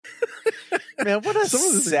Man, what a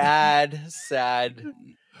sad,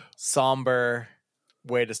 somber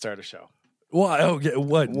way to start a show. Well, okay,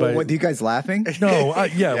 what? What, are you guys laughing? No,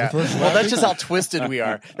 Yeah. Well, that's just how twisted we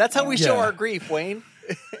are. That's how we show our grief, Wayne.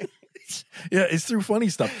 Yeah, it's through funny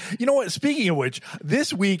stuff. You know what? Speaking of which,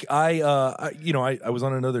 this week I was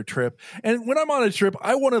on another trip, and when I'm on a trip,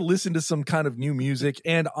 I want to listen to some kind of new music,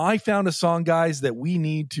 and I found a song, guys, that we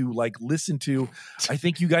need to listen to. I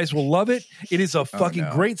think you guys will love it. It is a fucking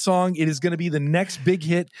great song. It is going to be the next big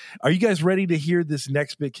hit. Are you guys ready to hear this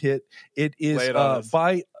next big hit? It is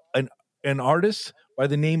by an artist by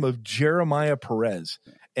the name of Jeremiah Perez,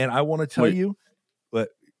 and I want to tell you.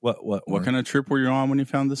 What kind of trip were you on when you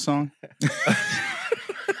found this song?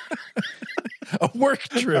 A work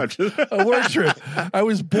trip. I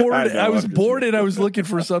was bored. And I was looking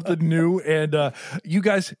for something new. And you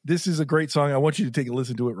guys, this is a great song. I want you to take a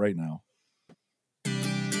listen to it right now.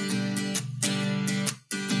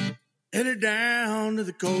 Headed down to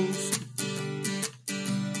the coast,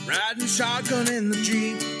 riding shotgun in the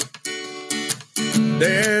Jeep.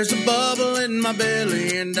 There's a bubble in my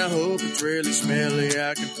belly, and I hope it's really smelly.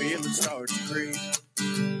 I can feel it start to creep.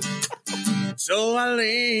 So I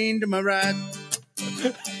lean to my right,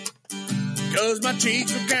 'cause my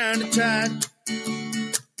cheeks were kinda tight.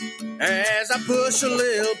 As I push a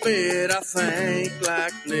little bit, I think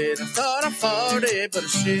like lit. I thought I farted, but I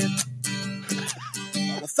shit.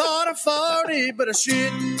 I thought I farted, but I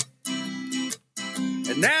shit.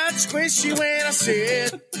 And now it's squishy when I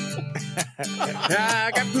sit.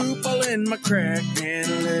 I got poop all in my crack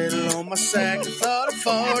and a little on my sack. I thought I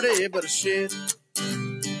farted, but I shit.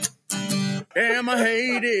 Damn, I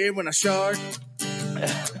hate it when I shart.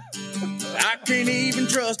 I can't even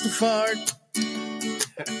trust a fart.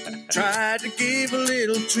 Tried to give a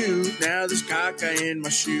little toot. Now there's caca in my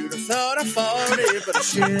chute. I thought I farted, but I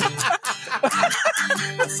shit.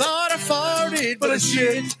 I thought I farted, but I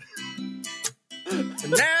shit.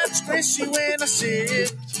 And now it's squishy when I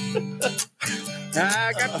sit.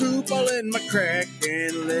 I got poop all in my crack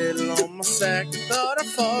and a little on my sack. I thought I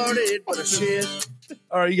farted, but I shit.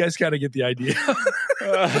 All right, you guys kind of get the idea.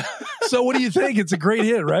 So what do you think? It's a great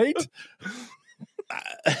hit, right?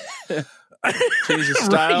 Change the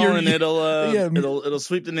style, right, and it'll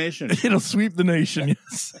sweep the nation. It'll sweep the nation,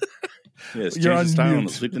 yes. Yes, change the style and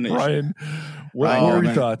it'll sweep the nation. Brian, what were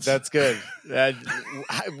your thoughts? That's good.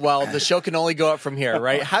 Well, the show can only go up from here,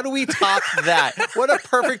 right? How do we top that? What a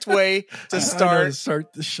perfect way to start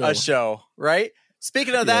the show. A show, right?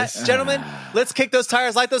 Speaking of that, gentlemen, let's kick those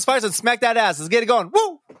tires, light those fires, and smack that ass. Let's get it going.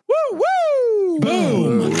 Woo! Woo! Woo!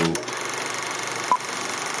 Boom!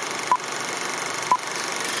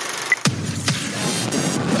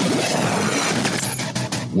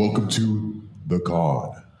 Welcome to the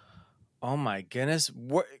KON. Oh my goodness.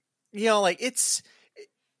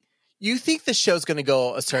 You think the show's going to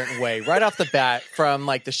go a certain way right off the bat from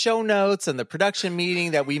the show notes and the production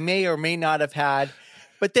meeting that we may or may not have had.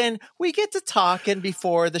 But then we get to talking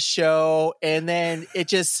before the show, and then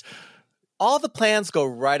all the plans go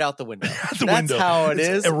right out the window. That's how it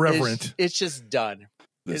is. Irreverent. It's just done.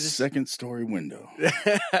 The second story window.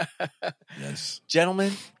 Yes.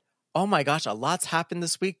 Gentlemen, oh my gosh, a lot's happened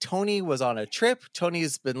this week. Tony was on a trip.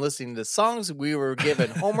 Tony's been listening to songs. We were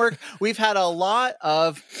given homework. We've had a lot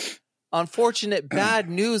of unfortunate bad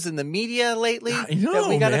news in the media lately that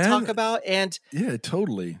we got to talk about. And yeah,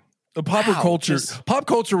 totally. The pop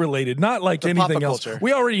culture related, not like anything else. Culture.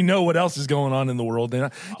 We already know what else is going on in the world.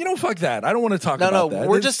 And fuck that. I don't want to talk about that.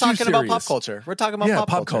 We're just talking about pop culture. We're talking about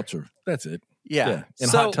pop culture. That's it. Yeah. And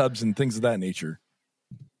hot tubs and things of that nature.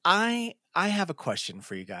 I have a question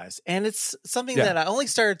for you guys, and it's something that I only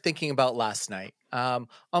started thinking about last night.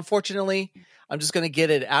 Unfortunately, I'm just going to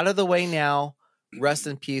get it out of the way now. Rest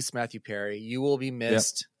in peace, Matthew Perry. You will be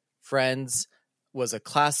missed. Friends was a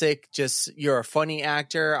classic. You're a funny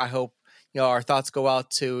actor. I hope our thoughts go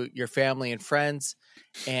out to your family and friends.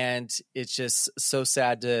 And it's just so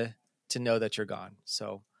sad to know that you're gone.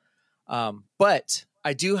 So, but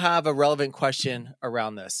I do have a relevant question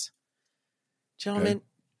around this, gentlemen. Okay.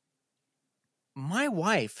 My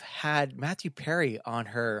wife had Matthew Perry on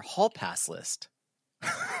her hall pass list.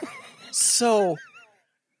 So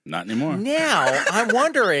not anymore. Now I'm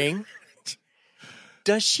wondering,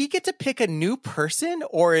 does she get to pick a new person,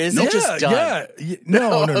 or is it just done? Yeah.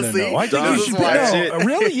 No. I think you should pick.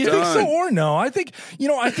 Really? You think so, or no? I think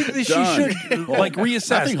that she should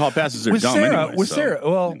reassess. I think hall passes are dumb anyway. With Sarah,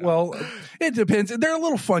 well, it depends. They're a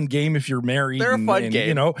little fun game if you're married. They're a fun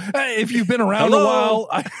game. If you've been around a while.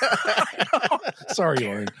 Sorry,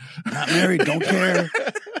 Lauren. Not married, don't care.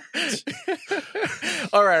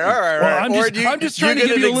 All right. Well, I'm just trying to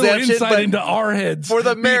give you a little insight into our heads for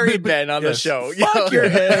the married men on the show. Fuck your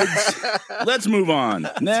heads. Let's move on.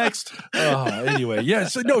 Next. Anyway,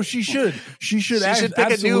 so no, she should pick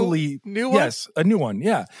absolutely a new one. Yes, a new one.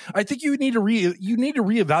 Yeah, I think you need to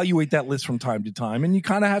reevaluate that list from time to time, and you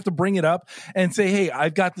kind of have to bring it up and say, "Hey,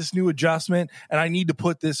 I've got this new adjustment, and I need to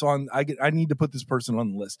put this on. I need to put this person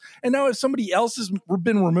on the list." And now, if somebody else has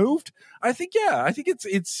been removed, I think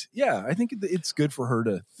it's good for her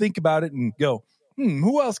to think about it and go,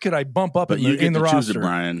 who else could I bump up in the roster? Choose it,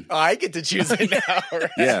 Brian. Oh, I get to choose it now.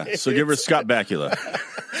 Right? Yeah, so give her Scott Bakula.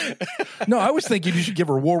 No, I was thinking you should give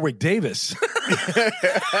her Warwick Davis.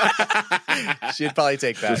 She'd probably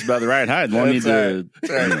take that. Just about the right height. Anyway.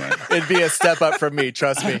 It'd be a step up from me,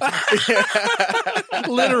 trust me.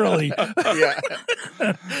 Literally. Yeah.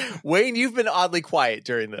 Wayne, you've been oddly quiet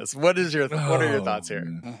during this. What are your thoughts here?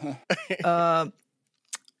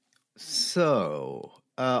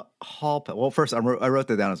 Well, first I wrote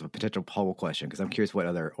that down as a potential poll question because I'm curious what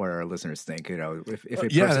our listeners think. You know, if a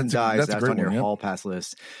person dies that's on your hall pass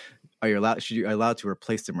list, should you allowed to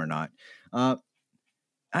replace them or not?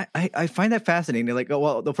 I find that fascinating. Like,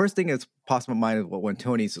 the first thing that's popped in my mind is when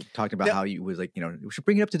Tony's talking about how you was like, we should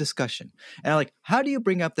bring it up to discussion. And I'm like, how do you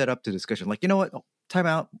bring up to discussion? Like, you know what? Time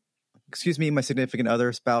out. Excuse me, my significant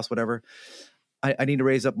other, spouse, whatever. I need to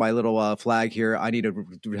raise up my little flag here. I need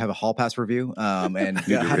to have a hall pass review. And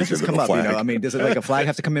how does this come up? Flag. Does it like a flag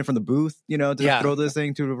have to come in from the booth? To throw this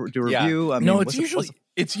thing to review? No,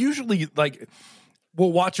 it's usually like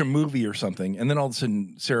we'll watch a movie or something, and then all of a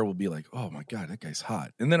sudden Sarah will be like, "Oh my god, that guy's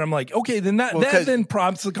hot," and then I'm like, "Okay, then that then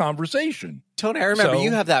prompts the conversation." Tony, I remember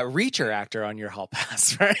you have that Reacher actor on your hall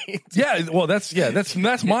pass, right? Yeah, well, that's my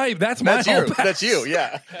hall pass. That's you,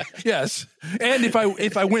 yeah. Yes, and if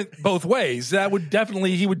I went both ways, he would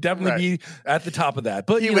definitely be at the top of that.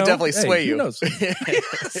 But he would definitely sway you. Who knows?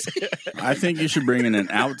 I think you should bring in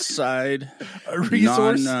an outside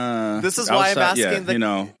resource. This is why I'm asking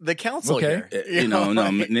the council here.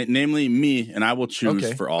 Okay. Namely me, and I will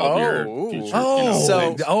choose for all of your future.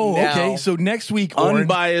 Okay. So next week,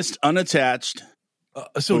 unbiased, unattached.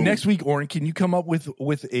 Next week, Oren, can you come up with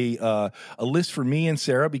a list for me and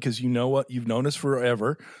Sarah, because you know what, you've known us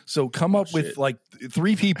forever. So come up with like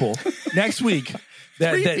 3 people next week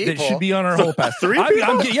that should be on our whole pass. 3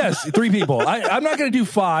 people? Yes, 3 people. I'm not going to do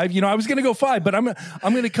 5. I was going to go 5, but I'm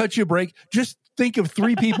going to cut you a break. Just think of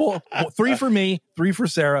 3 people. 3 for me, 3 for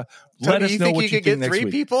Sarah. Tony, let us know what you think next week.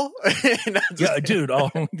 You think you could get 3 people? Yeah, dude. I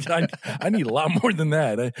need a lot more than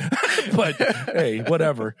that. But hey,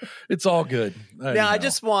 whatever. It's all good. I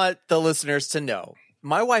just want the listeners to know.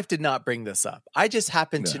 My wife did not bring this up. I just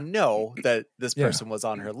happened to know that this person was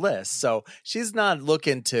on her list. So she's not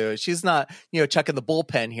chucking the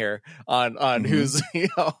bullpen here on who's hitting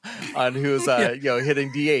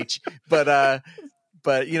DH. But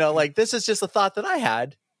this is just a thought that I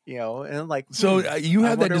had. And like, so you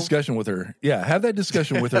have that discussion with her. Yeah, have that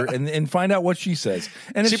discussion with her and find out what she says.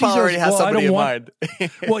 And if she probably already has somebody in mind.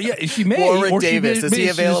 Well, yeah, she may. Warwick Davis, is he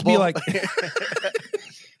available? Be like,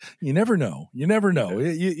 you never know.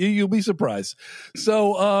 You'll be surprised.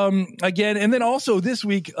 So again, and then also this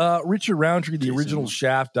week, Richard Roundtree, the original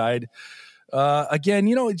Shaft, died.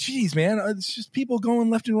 Again, geez, man, it's just people going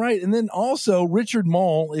left and right. And then also Richard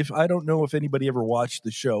Mall, I don't know if anybody ever watched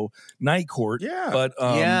the show Night Court. Yeah. But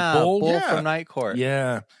Bull from Night Court.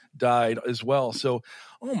 Yeah, died as well. So,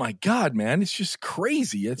 oh my God, man, it's just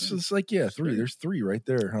crazy. It's just like, 3. There's 3 right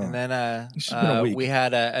there. Huh? And then we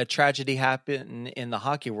had a tragedy happen in the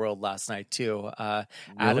hockey world last night too.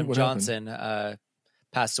 Adam Johnson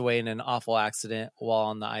passed away in an awful accident while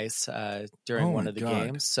on the ice during one of the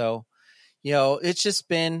games. So, it's just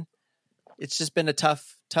been a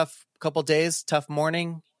tough couple days, tough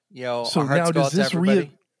morning. So now does this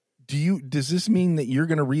mean that you're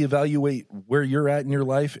going to reevaluate where you're at in your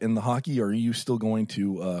life in the hockey, or are you still going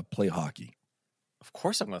to play hockey? Of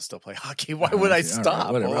course I'm going to still play hockey. Why would I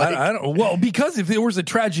stop? Right, I don't. Well, because if there was a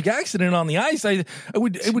tragic accident on the ice, it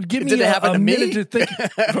would give me a minute to think.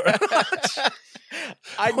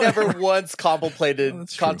 I never once contemplated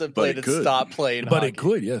stop playing but hockey. It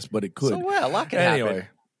could, yes, but it could. So a lot can happen.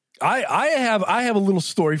 I have a little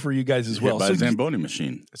story for you guys as well. By Zamboni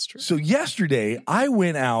machine. That's true. So yesterday I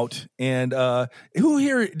went out and who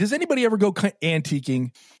here does anybody ever go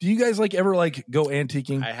antiquing? Do you guys ever go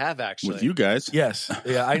antiquing? I have actually. With you guys. Yes.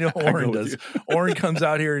 Yeah, I know Oren does. Oren comes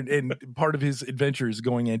out here and part of his adventure is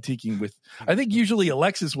going antiquing with, I think usually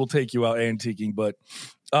Alexis will take you out antiquing, but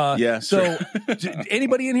yeah. So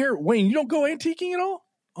anybody in here, Wayne, you don't go antiquing at all?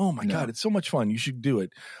 Oh my God, it's so much fun. You should do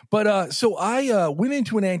it. But so I went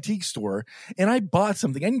into an antique store and I bought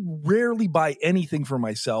something. I rarely buy anything for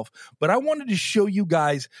myself, but I wanted to show you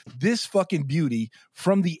guys this fucking beauty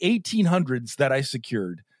from the 1800s that I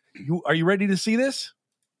secured. Are you ready to see this?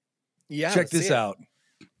 Yeah. Check this out.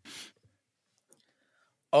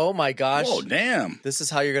 Oh my gosh. Oh, damn. This is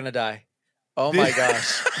how you're going to die. Oh my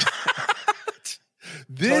gosh.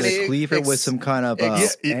 This cleaver with some kind of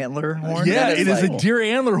antler horn. Yeah, it is a deer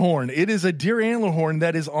antler horn. It is a deer antler horn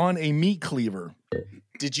that is on a meat cleaver.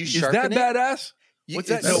 Did you sharpen it? Is that badass? What's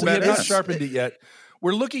that? No, we have not sharpened it yet.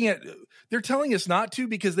 We're looking at. They're telling us not to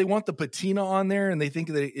because they want the patina on there and they think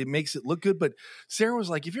that it makes it look good. But Sarah was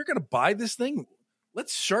like, "If you're going to buy this thing,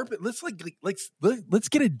 let's sharpen. Let's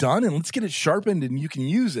get it done and let's get it sharpened and you can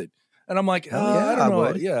use it." And I'm like, I don't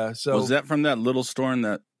know. Yeah. So was that from that little store in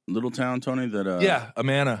that little town, Tony? That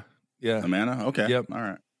Amana. Yeah, Amana. Okay. Yep. All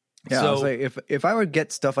right. Yeah, so, I was like, if I would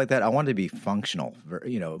get stuff like that, I want it to be functional, for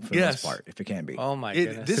the most part, if it can be. Oh my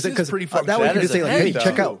goodness, this is pretty functional. That way you can just say, like, hey,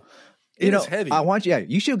 check out. It is heavy. I want you. Yeah,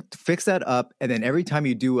 you should fix that up, and then every time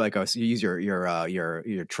you do you use your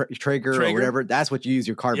Traeger or whatever. That's what you use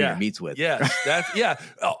your carving your meats with. Yes, that's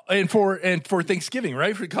and for Thanksgiving,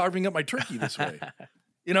 right? For carving up my turkey this way.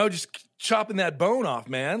 Just chopping that bone off,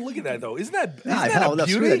 man. Look at that, though. Isn't that a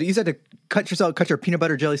beauty? You just had to cut your peanut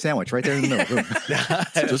butter jelly sandwich right there in the middle.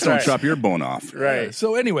 Just don't chop your bone off. Right.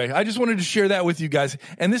 So anyway, I just wanted to share that with you guys.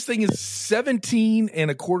 And this thing is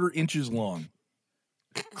 17.25 inches long.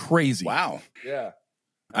 Crazy. Wow. Yeah.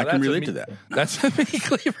 I can relate to that. That's a meat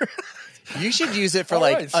cleaver. You should use it for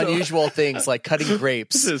unusual things like cutting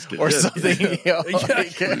grapes or something.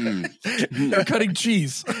 Or cutting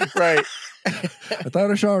cheese. Right. I thought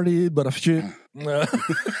I already, but I shit.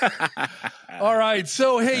 All right.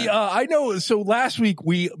 So, hey, I know. So last week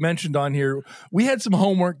we mentioned on here, we had some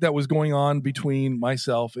homework that was going on between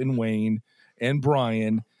myself and Wayne and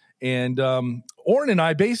Brian. And Orrin and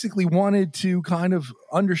I basically wanted to kind of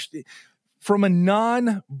understand from a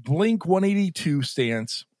non-Blink 182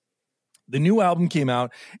 stance. The new album came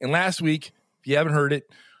out, and last week, if you haven't heard it,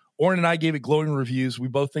 Orrin and I gave it glowing reviews. We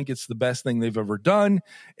both think it's the best thing they've ever done.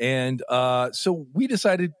 And so we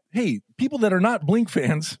decided, hey, people that are not Blink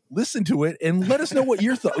fans, listen to it and let us know what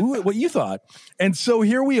you thought. And so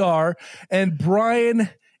here we are. And Brian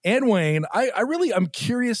and Wayne, I'm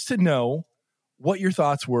curious to know what your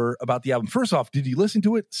thoughts were about the album. First off, did you listen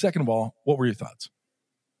to it? Second of all, what were your thoughts?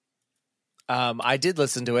 I did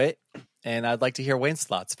listen to it, and I'd like to hear Wayne's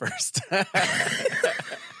thoughts first.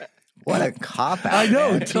 What a cop-out. I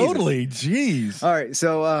know, man. totally. Jeez. All right.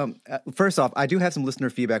 So first off, I do have some listener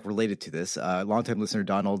feedback related to this. Longtime listener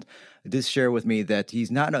Donald did share with me that he's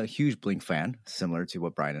not a huge Blink fan, similar to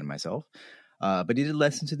what Brian and myself. But he did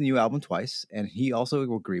listen to the new album twice, and he also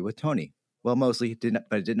agreed with Tony. Well, mostly,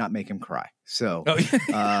 but it did not make him cry. So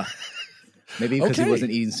maybe because he wasn't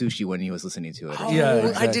eating sushi when he was listening to it. Oh, yeah,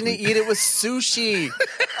 exactly. I didn't eat it with sushi.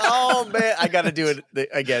 Oh, man. I got to do it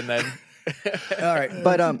again then. All right.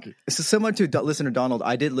 But so similar to listener Donald,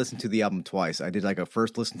 I did listen to the album twice. I did like a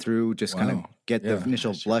first listen through, just kind of get the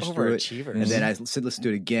initial blush through it. And then I listened to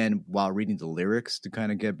it again while reading the lyrics to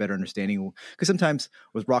kind of get a better understanding. Because sometimes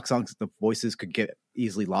with rock songs, the voices could get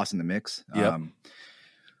easily lost in the mix. Yep.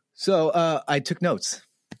 So I took notes.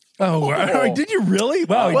 Oh, did you really?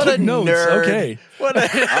 Wow, what he took a notes. Nerd. Okay.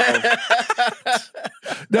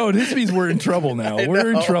 No, this means we're in trouble now.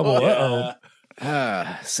 We're in trouble. Uh-oh.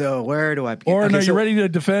 So where do I begin? Orrin, are you ready to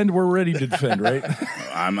defend? We're ready to defend, right?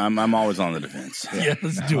 I'm always on the defense. Yeah,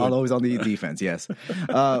 let's do it. I'm always on the defense. Yes.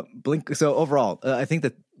 Blink. So overall, I think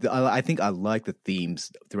that I like the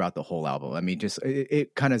themes throughout the whole album. I mean, just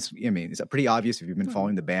it kind of. I mean, it's pretty obvious if you've been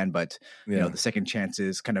following the band, but you know, the second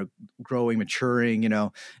chances, kind of growing, maturing,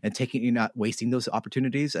 and taking, not wasting those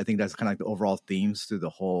opportunities. I think that's kind of like the overall themes through the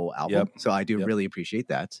whole album. Yep. So I do really appreciate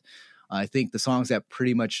that. I think the songs that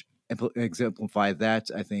pretty much exemplify that.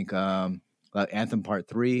 I think Anthem Part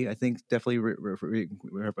 3. I think definitely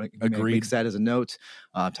agreed. Makes that as a note.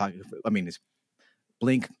 It's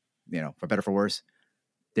Blink. For better or for worse.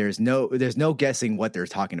 There's no guessing what they're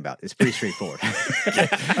talking about. It's pretty straightforward.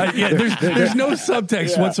 There's no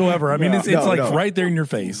subtext whatsoever. I mean, it's right there in your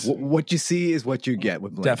face. What you see is what you get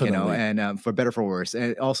with Blink. Definitely. And for better or for worse.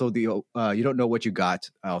 And also the you don't know what you got.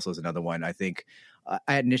 Also is another one. I think.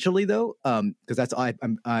 Initially, though, because that's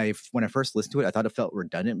when I first listened to it, I thought it felt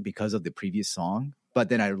redundant because of the previous song. But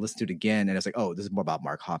then I listened to it again, and it's like, oh, this is more about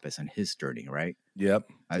Mark Hoppus and his journey, right? Yep.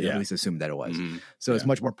 I at least assumed that it was. Mm-hmm. So it's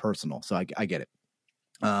much more personal. So I get it.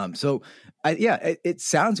 It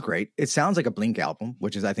sounds great. It sounds like a Blink album,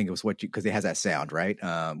 which is, I think it was because it has that sound, right?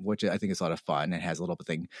 Which I think is a lot of fun and has a little bit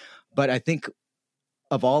thing. But I think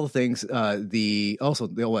of all the things, the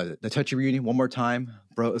Touchy reunion one more time,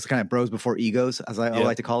 bro. It's kind of bros before egos, as I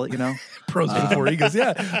like to call it. Bros before egos.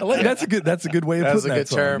 Yeah, that's a good way of putting that.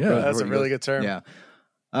 That's a good term. Yeah. That's a really good term. Yeah.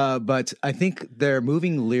 But I think their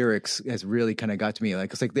moving lyrics has really kind of got to me.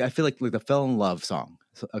 Like it's like I feel like the "Fell in Love" song.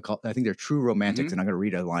 So I think they're true romantics, and I'm going to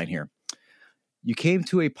read a line here. You came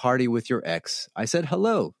to a party with your ex. I said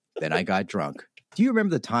hello. Then I got drunk. Do you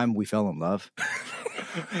remember the time we fell in love?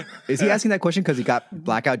 Is he asking that question because he got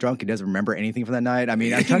blackout drunk and doesn't remember anything from that night? I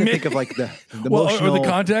mean, I'm trying to think of like the emotional... Or the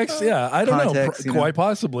context. Yeah, I don't know. Quite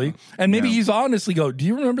possibly. And maybe he's honestly go, do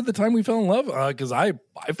you remember the time we fell in love? Because I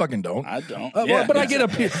fucking don't. I don't. But I get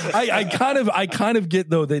I kind of get,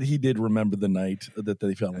 though, that he did remember the night that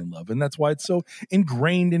they fell in love. And that's why it's so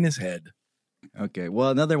ingrained in his head. Okay. Well,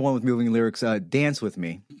 another one with moving lyrics, Dance With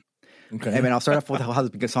Me. Okay. I mean, I'll start off with how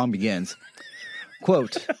the song begins.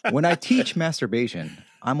 Quote, when I teach masturbation,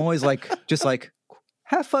 I'm always just like,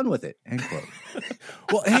 have fun with it, end quote.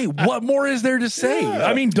 Well, hey, what more is there to say? Yeah.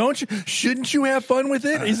 I mean, shouldn't you have fun with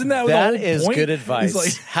it? Isn't that the whole is point? Good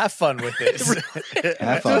advice. Have fun with it.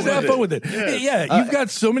 Have fun with it. Yeah, you've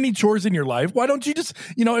got so many chores in your life. Why don't you just,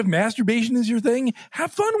 if masturbation is your thing,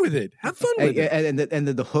 have fun with it. Have fun with it. And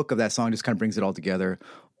the hook of that song just kind of brings it all together.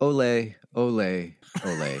 Ole, ole,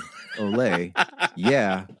 ole, ole.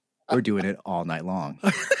 Yeah. We're doing it all night long.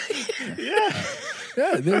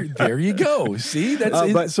 Yeah, there you go. See,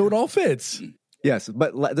 that's so it all fits. Yes,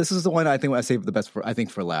 but this is the one I think I saved the best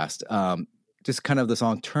for last. Just kind of the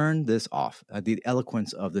song "Turn This Off." The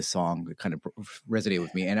eloquence of this song kind of resonated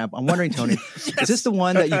with me, and I'm wondering, Tony, is this the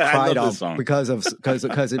one that you cried on because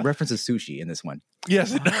it references sushi in this one?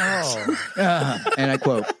 Yes, it does. And I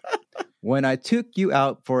quote: "When I took you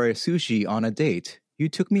out for a sushi on a date, you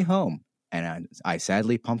took me home. And I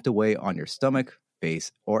sadly pumped away on your stomach,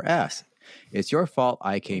 face, or ass. It's your fault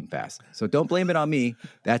I came fast. So don't blame it on me.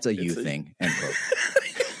 That's a you thing." End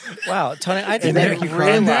quote. Wow, Tony, I didn't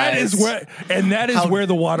realize. That is where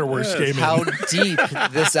the waterworks came in. How deep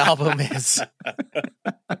this album is.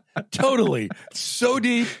 Totally. So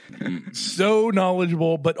deep, so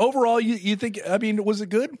knowledgeable. But overall, you think, I mean, was it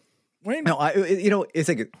good, Wayne? No, it's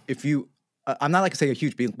like if you... I'm not a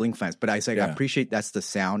huge Blink fan, but I appreciate that's the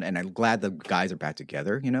sound, and I'm glad the guys are back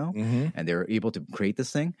together, and they're able to create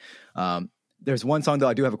this thing. There's one song though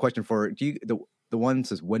I do have a question for. The one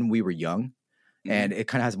says "When We Were Young," and it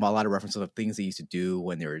kind of has a lot of references of things they used to do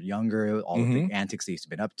when they were younger, all the antics they used to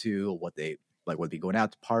been up to, what they would be going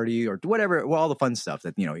out to party or whatever, all the fun stuff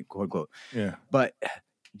that quote unquote. Yeah. But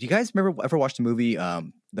do you guys ever watch the movie,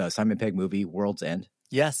 the Simon Pegg movie, World's End?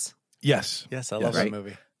 Yes. I love that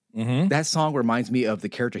movie. Mm-hmm. That song reminds me of the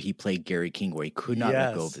character he played, Gary King, where he could not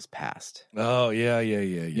let go of his past. Oh yeah. I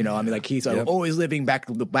mean, he's always living back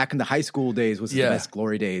in the high school days was the best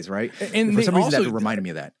glory days, right? And for some reason that reminded me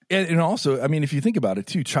of that. And also, I mean, if you think about it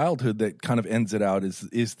too, childhood that kind of ends it out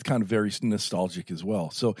is kind of very nostalgic as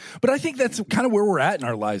well. So, but I think that's kind of where we're at in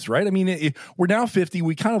our lives, right? I mean, we're now 50.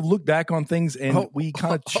 We kind of look back on things and we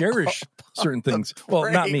kind of cherish certain things.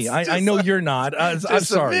 Well, not me. I know you're not. I'm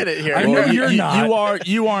sorry. I know you're not.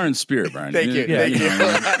 You are in spirit, Brian. Thank you.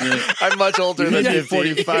 I'm much older than you're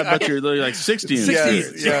 45, but you're like 60 in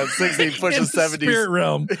spirit. Yeah, 60 pushes 70. Spirit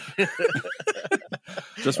realm.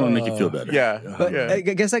 Just want to make you feel better. Yeah. But I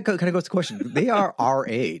guess that kind of goes to the question. They are our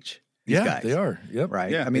age. These guys. They are. Yep.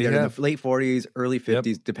 Right. Yeah, I mean, they're in the late 40s, early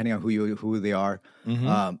 50s, depending on who they are.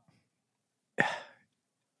 Mm-hmm.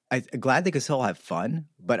 I'm glad they could still have fun,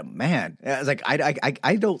 but man, it's like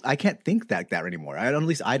I can't think that anymore. At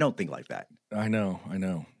least I don't think like that. I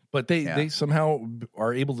know. But they somehow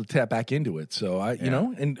are able to tap back into it. So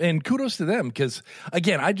and kudos to them because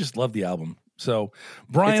again, I just love the album. So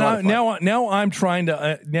Brian, now I'm trying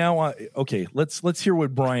to okay. Let's hear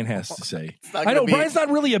what Brian has to say. I know Brian's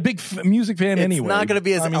not really a big music fan anyway. It's not going to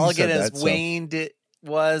be as elegant as Wayne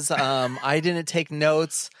was. I didn't take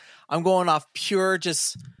notes. I'm going off pure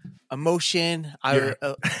just emotion.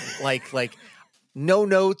 Like no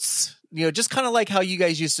notes. Just kind of like how you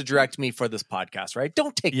guys used to direct me for this podcast, right?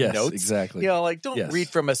 Don't take notes. Exactly. Don't read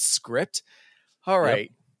from a script. All right.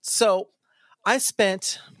 Yep. So I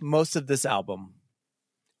spent most of this album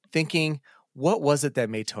thinking, what was it that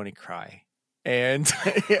made Tony cry? And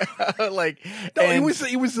it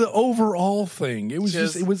was the overall thing. It was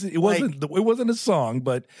it wasn't a song,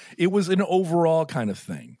 but it was an overall kind of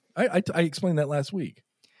thing. I explained that last week.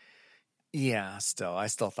 Yeah, I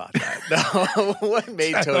still thought that. No, what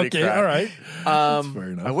made Tony cry? All right.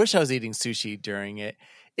 Fair enough. I wish I was eating sushi during it.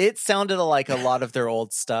 It sounded like a lot of their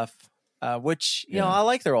old stuff, which I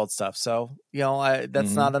like their old stuff. So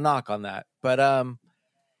that's not a knock on that. But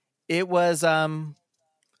it was.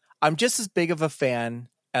 I'm just as big of a fan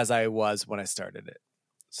as I was when I started it.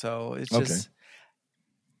 So it's just,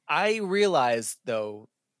 I realized though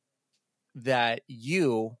that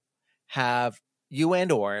you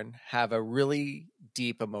and Oren have a really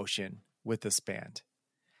deep emotion with this band.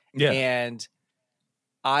 Yeah. And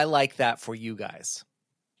I like that for you guys.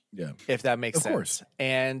 Yeah. If that makes sense. Of course.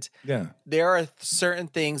 And there are certain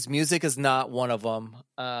things, music is not one of them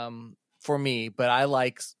for me, but I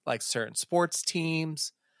like certain sports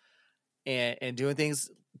teams and doing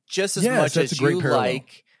things just as much as you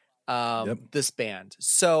like this band.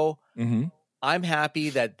 So I'm happy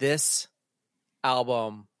that this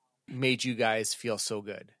album made you guys feel so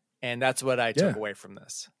good. And that's what I took away from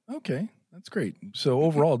this. Okay. That's great. So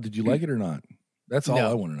overall, did you like it or not? That's all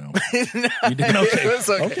I want to know. No. You did okay. It was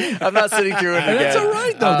okay. I'm not sitting through it again. That's all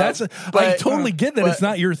right, though. I totally get that it's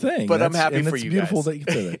not your thing. But I'm happy for you beautiful guys. That you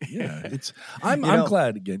did it. Yeah, I'm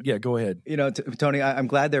glad again. Yeah, go ahead. Tony, I'm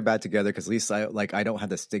glad they're back together because at least I don't have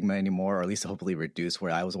the stigma anymore, or at least hopefully reduced.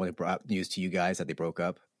 Where I was the one who brought news to you guys that they broke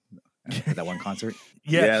up at that one concert.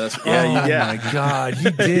 Oh my God,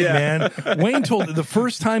 he did, man. Wayne told the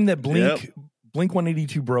first time that Blink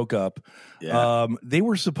 182 broke up. They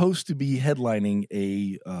were supposed to be headlining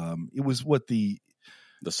it was what the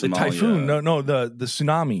typhoon. No, the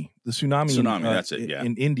tsunami. The tsunami. That's it. Yeah,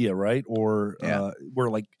 in India, right? Or where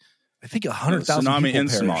like I think 100,000 tsunami people in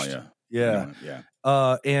perished. Somalia.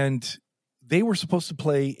 Yeah. And they were supposed to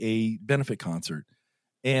play a benefit concert,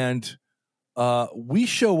 and we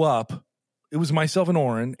show up. It was myself and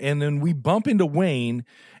Oren, and then we bump into Wayne,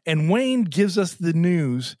 and Wayne gives us the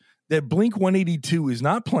news that Blink 182 is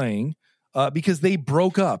not playing because they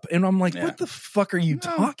broke up. And I'm like, what the fuck are you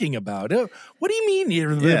talking about? What do you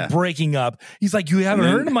mean they're breaking up? He's like, you haven't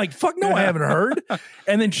heard? I'm like, fuck no, I haven't heard.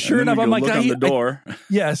 And then sure enough, I'm like, look on the door.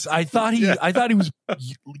 Yes, I thought he was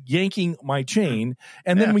yanking my chain.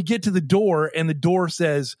 And then we get to the door, and the door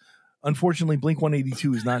says, unfortunately, Blink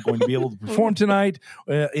 182 is not going to be able to perform tonight.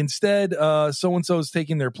 Instead, so-and-so is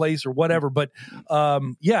taking their place or whatever. But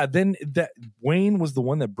then that Wayne was the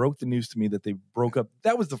one that broke the news to me that they broke up.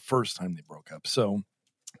 That was the first time they broke up. So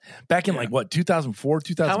back in 2004,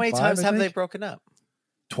 2005. How many times have they broken up?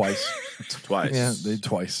 Twice. Twice.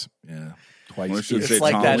 Twice. Yeah. Twice. It's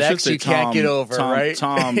like Tom, that ex you can't get over, right?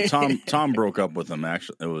 Tom broke up with them.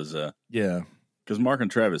 Actually, it was because Mark and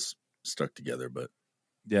Travis stuck together, but.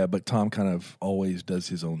 Yeah, but Tom kind of always does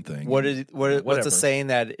his own thing. What's the saying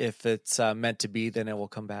that if it's meant to be, then it will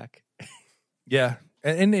come back? Yeah,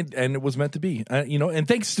 and it was meant to be. And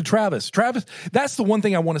thanks to Travis. Travis, that's the one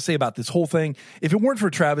thing I want to say about this whole thing. If it weren't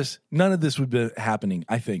for Travis, none of this would be happening,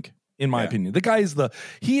 I think, in my opinion. The guy is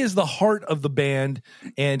the heart of the band,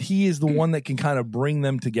 and he is the one that can kind of bring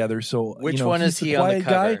them together. So which one is he on the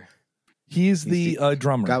cover? Guy. He's the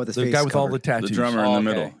drummer, guy with the guy with all the tattoos. The drummer in the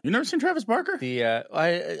middle. You never seen Travis Barker?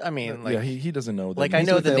 I mean, like, he doesn't know. Like I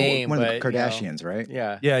know the name, one but of the Kardashians, right?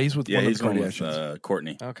 Yeah, he's with one of the Kardashians. With,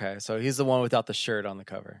 Courtney. Okay, so he's the one without the shirt on the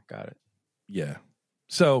cover. Got it. Yeah.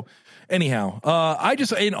 So anyhow,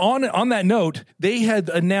 on that note, they had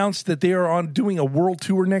announced that they are doing a world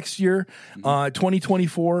tour next year,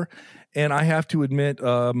 2024, and I have to admit,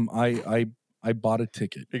 I bought a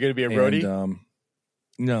ticket. You're going to be a roadie.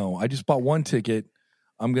 No, I just bought one ticket.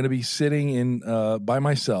 I'm going to be sitting by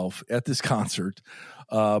myself at this concert.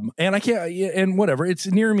 And I can't, and whatever, it's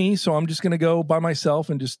near me. So I'm just going to go by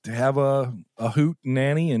myself and just have a hoot and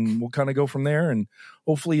nanny, and we'll kind of go from there. And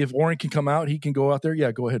hopefully if Oren can come out, he can go out there.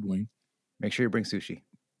 Yeah, go ahead, Wayne. Make sure you bring sushi.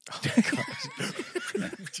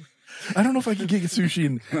 I don't know if I can get sushi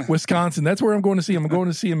in Wisconsin. That's where I'm going to see him. I'm going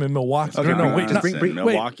to see him in Milwaukee. Okay, no, wait, bring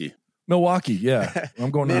Milwaukee. Milwaukee, yeah. I'm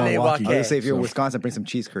going to Milwaukee. I was say if you're in Wisconsin, bring some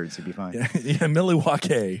cheese curds. You'll be fine. Yeah,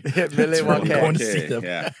 Milwaukee. Milwaukee. Going to see them.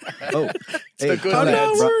 Yeah. Hey, I'm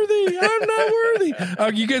not worthy. Oh,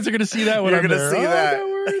 you guys are going to see that when you're I'm going there. to see that. I'm not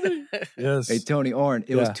worthy. Yes. Hey, Tony Oren,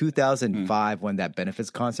 it was 2005 when that benefits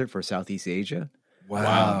concert for Southeast Asia.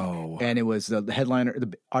 Wow. And it was the headliner,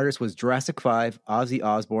 the artist was Jurassic 5, Ozzy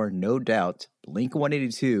Osbourne, No Doubt, Blink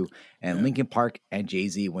 182, and Linkin Park and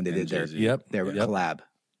Jay-Z when they did their collab.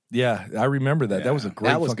 Yeah, I remember that. Yeah. That was a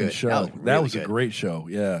great fucking good. show. That was a great show.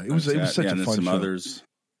 Yeah, it was such a fun some show. Others,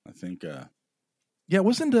 I think. Yeah, it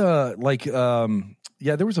wasn't there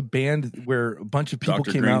was a band where a bunch of people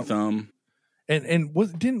Dr. came Green out. Thumb. And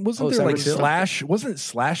wasn't there like Slash? Wasn't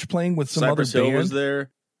Slash playing with some Cypress other Hill band? was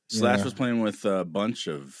there. Slash was playing with a bunch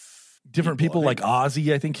of different people, like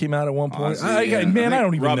Ozzy, I think, came out at one point. Ozzy, I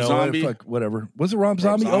don't even Rob know. Zombie. Whatever. Was it Rob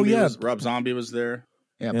Zombie? Rob Zombie was there.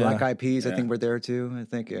 Yeah, Black Eyed Peas, I think, were there too. I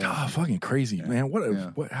think. Yeah. Oh, fucking crazy, man!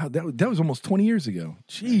 That was almost 20 years ago.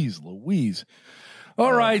 Jeez, Louise.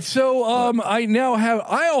 All right, so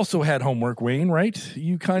I also had homework, Wayne, right?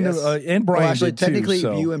 You kind of and Brian actually, did too. technically,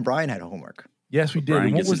 So. you and Brian had homework. Yes, we did.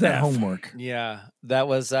 Brian What was that F. homework? Yeah, that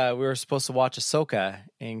was we were supposed to watch Ahsoka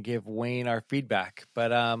and give Wayne our feedback,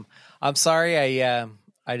 but I'm sorry I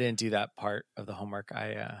didn't do that part of the homework.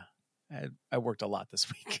 I worked a lot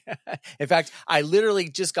this week. In fact, I literally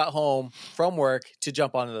just got home from work to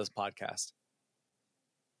jump onto this podcast.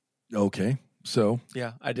 Okay, so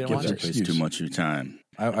yeah, I didn't watch it. Too much of your time.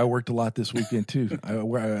 I worked a lot this weekend too.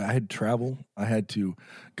 I had to travel. I had to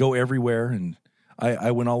go everywhere, and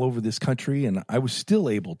I went all over this country, and I was still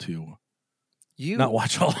able to not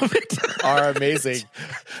watch all of it. Are amazing.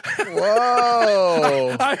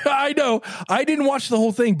 Whoa! I know. I didn't watch the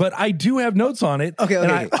whole thing, but I do have notes on it. Okay.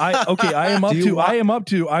 I'm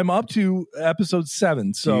up to episode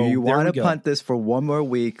 7. So do you want to punt this for one more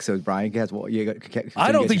week so Brian gets what you got?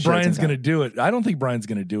 I don't think Brian's going to do it. Are you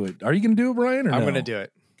going to do it, Brian? Or I'm no? going to do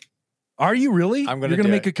it. Are you really? I'm going to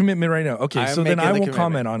make a commitment right now. Okay, so then I won't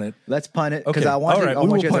comment on it. Let's punt it because I want you guys to have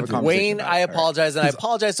a conversation. Wayne, I apologize, and I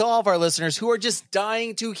apologize to all of our listeners who are just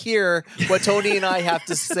dying to hear what Tony and I have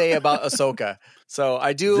to say about Ahsoka. So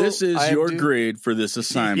I do. This is your grade for this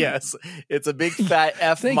assignment. Yes, it's a big fat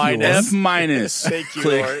F minus. F minus. Thank you,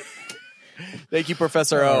 Lord. Thank you,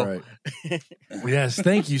 Professor O. Right. Yes,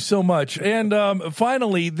 thank you so much. And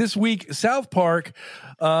finally, this week, South Park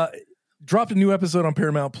dropped a new episode on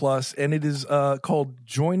Paramount Plus, and it is called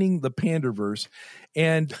Joining the Panderverse.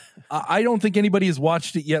 And I don't think anybody has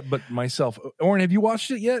watched it yet but myself. Oren, have you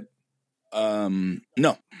watched it yet? No,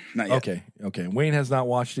 not yet. Okay. Wayne has not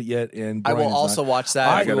watched it yet, and Brian I will also watch that.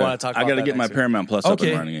 I got to get my Paramount Plus up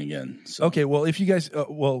and running again. So. Okay, well, if you guys,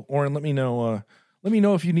 Oren, let me know. Let me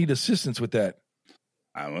know if you need assistance with that.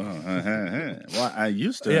 I will. Well, I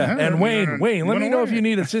used to. Yeah, and Wayne, let me know if you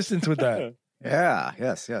need assistance with that. Yeah.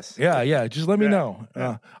 Yes. Yeah. Just let me know.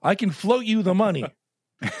 I can float you the money.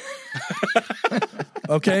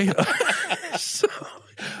 Okay.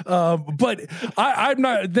 But I'm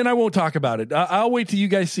not. Then I won't talk about it. I'll wait till you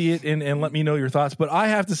guys see it and let me know your thoughts. But I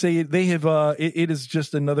have to say they have. It is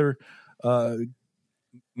just another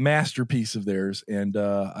masterpiece of theirs, and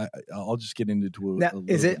I'll just get into it. Now,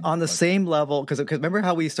 is it on the same level? Because remember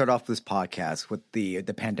how we start off this podcast with the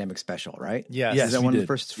pandemic special, right? Yes. Is that one of the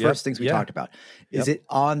first things we talked about? Is it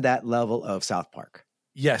on that level of South Park?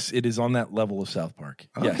 Yes, it is on that level of South Park.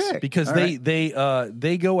 Okay. Yes, because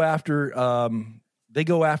they go after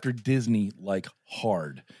Disney like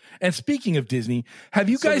hard. And speaking of Disney, have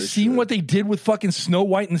you guys seen what they did with fucking Snow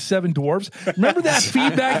White and the Seven Dwarfs? Remember that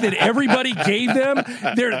feedback that everybody gave them?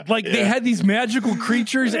 They're like, they had these magical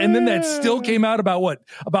creatures, and then that still came out about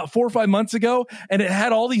 4 or 5 months ago, and it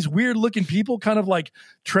had all these weird looking people kind of like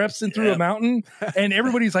trespassing through a mountain, and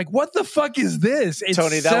everybody's like, what the fuck is this? It's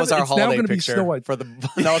Tony, that was our holiday picture for the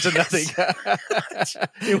knowledge of nothing.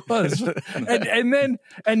 It was.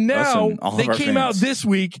 And now they came out this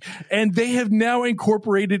week, and they have now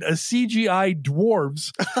incorporated a CGI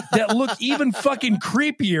dwarves that look even fucking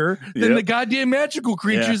creepier than the goddamn magical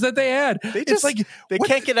creatures that they had. They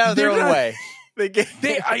can't get out of their own way.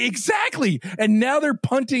 Exactly. And now they're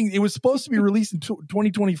punting. It was supposed to be released in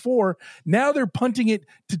 2024. Now they're punting it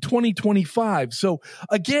to 2025. So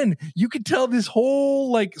again, you could tell this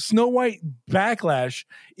whole like Snow White backlash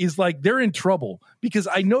is like they're in trouble, because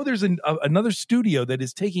I know there's another studio that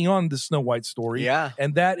is taking on the Snow White story. Yeah.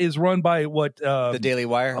 And that is run by the Daily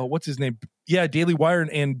Wire. What's his name? Yeah, Daily Wire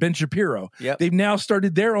and Ben Shapiro. Yep. They've now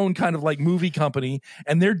started their own kind of like movie company,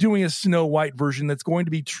 and they're doing a Snow White version that's going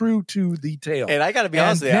to be true to the tale. And I got to be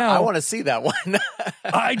honest with you, I want to see that one.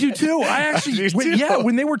 I do too. I actually,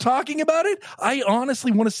 when they were talking about it, I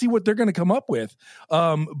honestly want to see what they're going to come up with.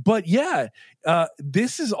 But yeah,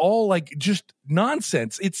 this is all like just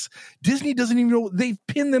nonsense. Disney doesn't even know, they've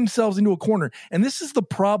pinned themselves into a corner. And this is the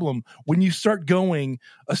problem when you start going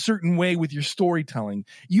a certain way with your storytelling.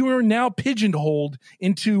 You are now pigeonholed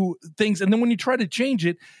into things, and then when you try to change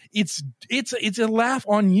it, it's a laugh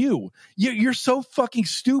on you. You're so fucking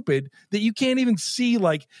stupid that you can't even see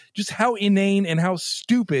like just how inane and how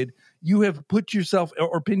stupid you have put yourself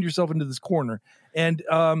or pinned yourself into this corner. And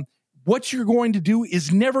what you're going to do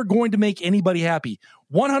is never going to make anybody happy.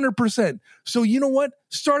 100%. So you know what?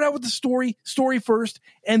 Start out with the story first,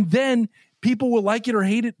 and then people will like it or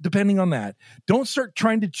hate it depending on that. Don't start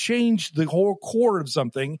trying to change the whole core of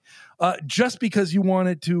something just because you want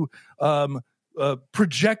it to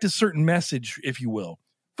project a certain message, if you will.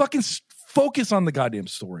 Fucking focus on the goddamn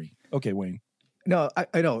story. Okay, Wayne. No,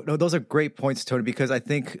 I know. No, those are great points, Tony, because I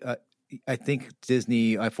think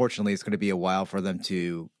Disney, unfortunately, it's going to be a while for them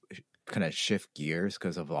to kind of shift gears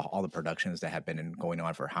because of all the productions that have been going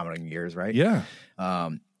on for how many years, right? Yeah.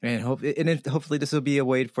 And hopefully this will be a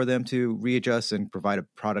way for them to readjust and provide a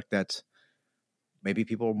product that's maybe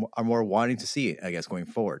people are more wanting to see, I guess, going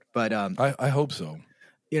forward. But I hope so.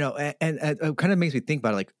 And it kind of makes me think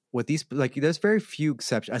about it, like with these, like there's very few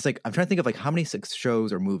exceptions. It's like I'm trying to think of like how many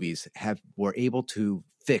shows or movies were able to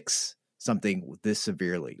fix something this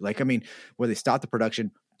severely. Like, I mean, where they stop the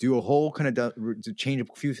production, do a whole kind of to change a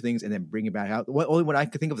few things, and then bring it back out. Only one I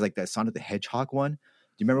could think of is like that Sonic the Hedgehog one. Do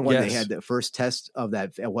you remember when they had the first test of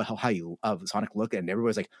that, how Sonic looked, and everybody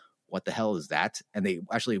was like, what the hell is that? And they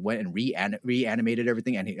actually went and reanimated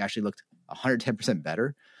everything, and he actually looked 110%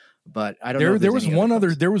 better. But I don't know. There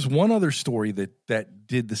was one other story that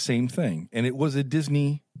did the same thing, and it was a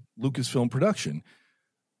Disney Lucasfilm production.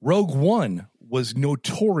 Rogue One was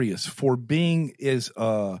notorious for being this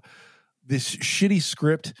shitty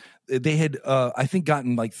script. They had, I think,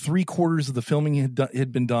 gotten like 3/4 of the filming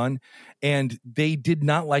had been done, and they did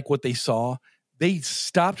not like what they saw. They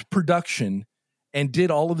stopped production and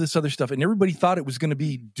did all of this other stuff, and everybody thought it was going to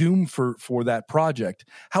be doomed for that project.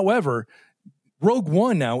 However, Rogue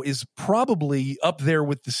One now is probably up there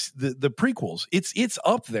with the prequels. It's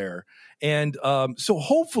up there, and so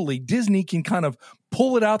hopefully Disney can kind of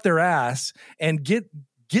pull it out their ass and get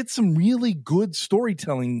some really good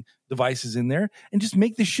storytelling devices in there and just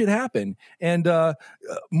make this shit happen. And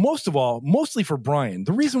mostly for Brian.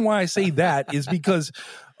 The reason why I say that is because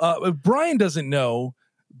Brian doesn't know,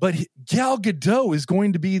 but Gal Gadot is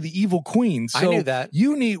going to be the evil queen. So I knew that.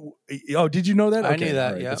 You need. Oh, did you know that? I knew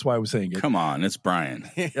that. Right, yeah, that's why I was saying it. Come on, it's Brian.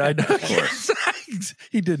 I know. Of course.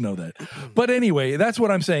 He did know that. But anyway, that's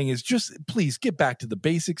what I'm saying is just please get back to the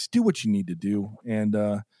basics. Do what you need to do, and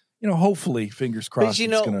hopefully, fingers crossed,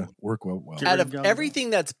 it's going to work well. Out of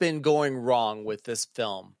everything that's been going wrong with this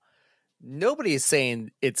film, nobody is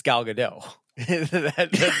saying it's Gal Gadot.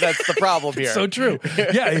 That's the problem here. So true.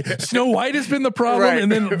 Yeah, Snow White has been the problem, right.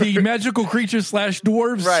 And then the magical creatures /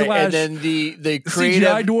 dwarves right, and then the creative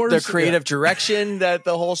CGI dwarves, the creative direction that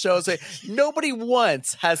the whole show is. Nobody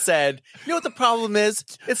once has said, you know what the problem is?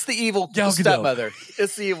 It's the evil stepmother.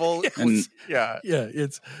 It's the evil.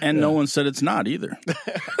 No one said it's not either.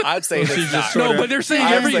 I'm saying it's not. No, but they're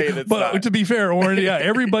saying but to be fair, Oren,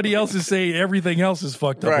 everybody else is saying everything else is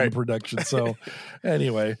fucked up in the production. So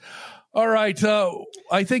anyway. All right.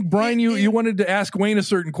 I think, Brian, you wanted to ask Wayne a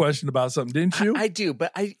certain question about something, didn't you? I do,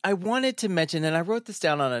 but I wanted to mention, and I wrote this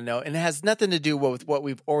down on a note, and it has nothing to do with what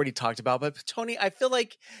we've already talked about. But, Tony, I feel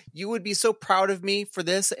like you would be so proud of me for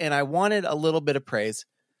this, and I wanted a little bit of praise.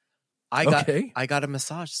 I got a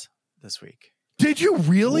massage this week. Did you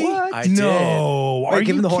really? What? I no. did. Are you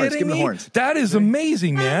give him the kidding horns. me? Give him the horns. That is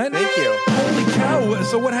amazing, man. Thank you. Holy cow.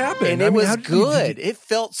 So what happened? And it was good. It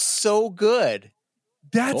felt so good.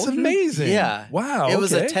 That's amazing. Yeah. Wow. It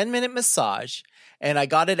was a 10-minute massage, and I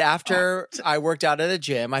got it after I worked out at a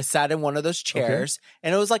gym. I sat in one of those chairs,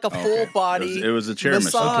 and it was like a full body it was a chair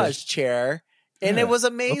massage chair, and it was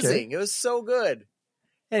amazing. It was so good.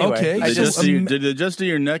 Anyway, did it just do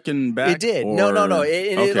your neck and back? It did. Or... No.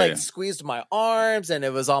 It like squeezed my arms, and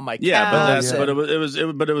it was on my calves. But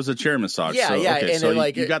it was a chair massage. Yeah, so, and so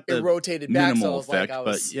it got it rotated back, so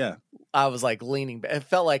I was like leaning back. It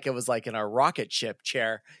felt like it was like in a rocket ship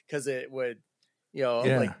chair because it would,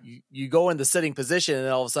 like you go in the sitting position and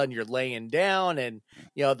then all of a sudden you're laying down and,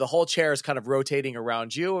 the whole chair is kind of rotating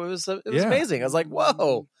around you. It was amazing. I was like,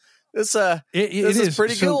 whoa, this is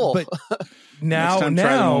pretty cool. But now,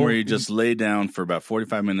 try the one where you just lay down for about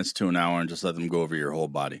 45 minutes to an hour and just let them go over your whole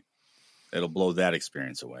body. It'll blow that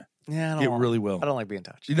experience away. Yeah, it really will. I don't like being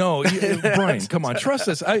touched. No, Brian, come on, trust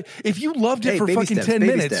us. If you loved it for fucking 10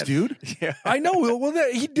 minutes, dude. Yeah. I know.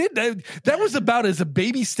 Well, he did. That was about as a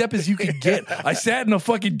baby step as you could get. I sat in a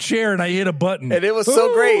fucking chair and I hit a button, and it was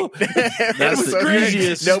so great. That's the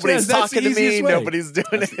easiest. Nobody's talking to me. Nobody's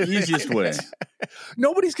doing it. The easiest way.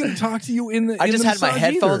 Nobody's going to talk to you in the. I just had my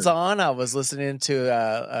headphones either. on. I was listening to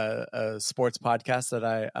a sports podcast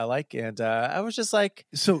that I like, and I was just like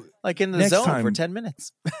in the zone for 10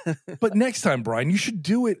 minutes. But next time, Brian, you should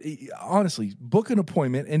do it. Honestly, book an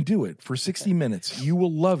appointment and do it for 60 minutes. You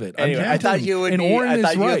will love it. Anyway, I thought you would. I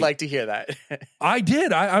thought you would like to hear that. I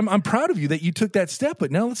did. I'm proud of you that you took that step.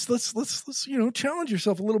 But now let's challenge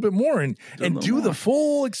yourself a little bit more and do the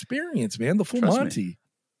full experience, man. The full Monty. Me.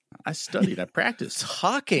 I studied. I practiced.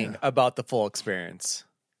 Talking about the full experience.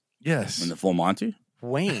 Yes. And the full Monty.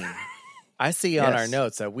 Wayne. I see on our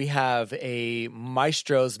notes that we have a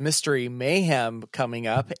Maestro's Mystery Mayhem coming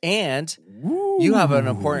up, and you have an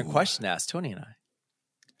important question to ask Tony and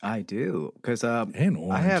I. I do, because I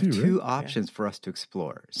have two options for us to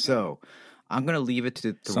explore. So I'm going to leave it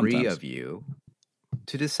to the three of you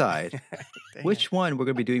to decide which one we're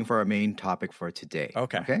going to be doing for our main topic for today.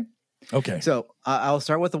 Okay. So I'll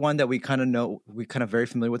start with the one that we kind of know, we kind of very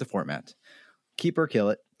familiar with the format. Keep or kill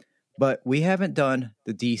it. But we haven't done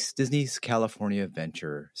the Disney's California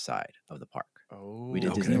Adventure side of the park. Oh, we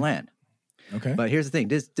did Disneyland. Okay. But here's the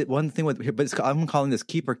thing. I'm calling this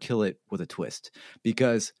keep or kill it with a twist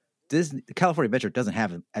because California Adventure doesn't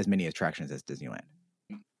have as many attractions as Disneyland.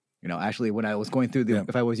 You know, actually, when I was going through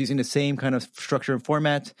if I was using the same kind of structure and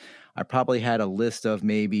format, I probably had a list of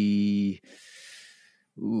maybe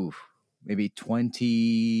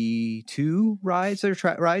 22 rides or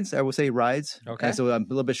rides. I would say rides. Okay. And so I'm a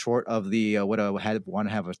little bit short of the what I want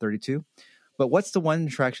to have of 32. But what's the one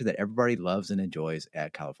attraction that everybody loves and enjoys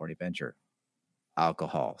at California Adventure?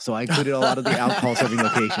 Alcohol. So I included a lot of the alcohol serving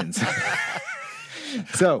locations.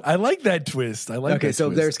 So I like that twist.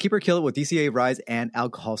 There's keep or kill it with DCA rides and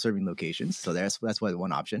alcohol serving locations. So that's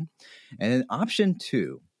one option. And then option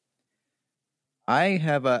 2, I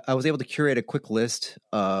was able to curate a quick list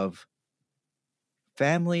of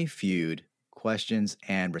Family Feud questions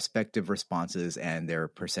and respective responses and their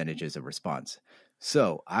percentages of response.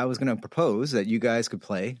 So I was going to propose that you guys could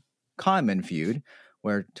play KONMan Feud,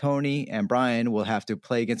 where Tony and Brian will have to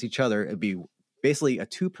play against each other. It'd be basically a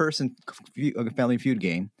 2-person Family Feud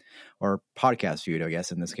game, or podcast feud, I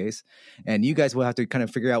guess, in this case. And you guys will have to kind of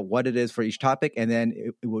figure out what it is for each topic, and then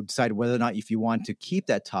it will decide whether or not if you want to keep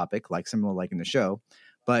that topic, similar like in the show.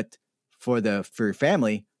 But for your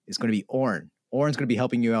family, it's going to be Oren. Oren's going to be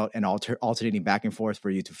helping you out and alternating back and forth for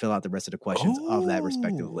you to fill out the rest of the questions of that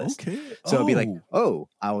respective list. Okay. So it'll be like,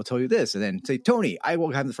 I will tell you this. And then say, Tony, I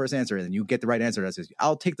will have the first answer. And then you get the right answer.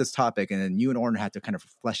 I'll take this topic. And then you and Oren have to kind of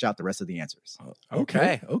flesh out the rest of the answers.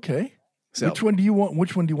 Okay. So which one do you want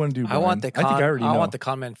to do, Brian? I want the want the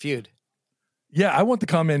KONMan Feud. Yeah, I want the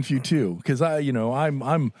KONMan Feud too, because I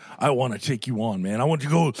want to take you on, man. I want to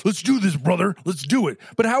go. Let's do this, brother. Let's do it.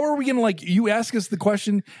 But how are we gonna you ask us the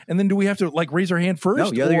question, and then do we have to raise our hand first?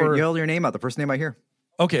 No, yell your name out. The first name I hear.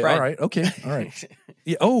 Okay, right. All right, okay, all right.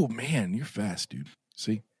 Yeah. Oh man, you're fast, dude.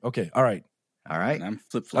 See. Okay. All right. I'm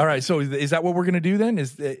flip-flopping. All right. So is that what we're gonna do then?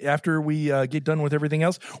 Is after we get done with everything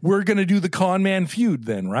else, we're gonna do the KONMan Feud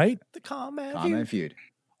then, right? The KONMan KONMan Feud.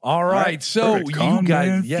 All right, so perfect. you guys,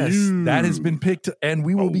 KONMan yes, Feud. that has been picked, and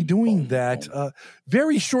we will be doing that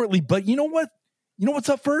very shortly. But you know what? You know what's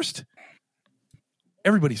up first?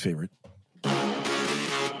 Everybody's favorite,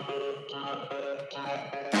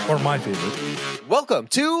 or my favorite. Welcome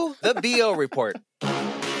to the BO Report.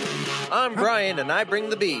 I'm Brian, and I bring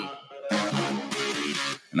the B.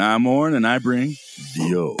 And I'm Oren, and I bring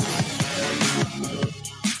the O.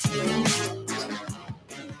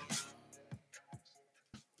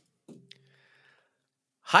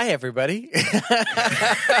 Hi, everybody.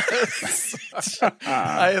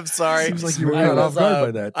 I am sorry. Seems like you were caught off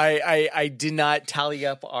guard by that. I did not tally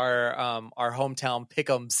up our hometown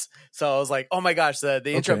pick'ems, so I was like, oh my gosh, the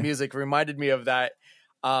intro music reminded me of that.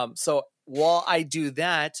 So while I do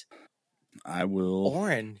that, I will.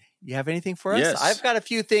 Oren, you have anything for us? Yes. I've got a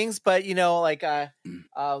few things, but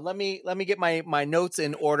let me get my notes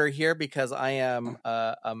in order here because I am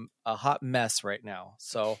a hot mess right now.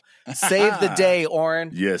 So save the day,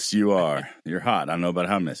 Oren. Yes, you are. You're hot. I don't know about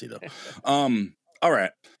how messy though. All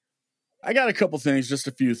right. I got a couple things, just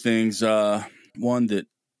a few things. One that,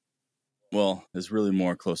 is really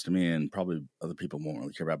more close to me and probably other people won't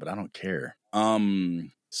really care about, but I don't care.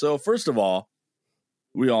 So first of all,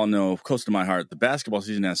 we all know, close to my heart, the basketball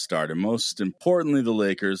season has started. Most importantly, the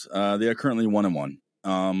Lakers. They are currently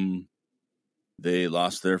 1-1. They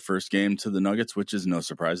lost their first game to the Nuggets, which is no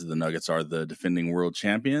surprise. The Nuggets are the defending world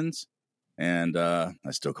champions, and I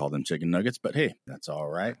still call them chicken nuggets. But hey, that's all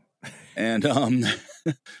right. And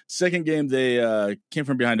second game, they came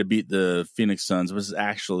from behind to beat the Phoenix Suns. It was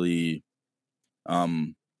actually not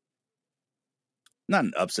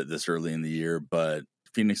an upset this early in the year, but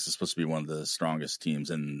Phoenix is supposed to be one of the strongest teams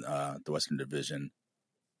in the Western Division.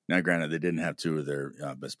 Now, granted, they didn't have two of their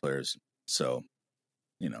best players, so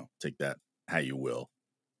take that how you will.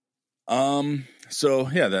 So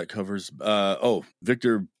yeah, that covers.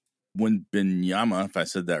 Victor Wembanyama, if I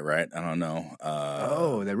said that right, I don't know.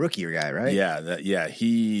 The rookie guy, right? Yeah,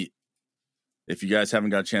 he. If you guys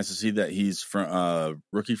haven't got a chance to see that, he's from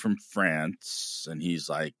rookie from France, and he's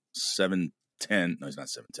like 7'10". No, he's not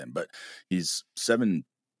 7'10", but he's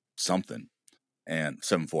 7-something and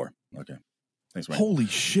 7'4". Okay, thanks, man. Holy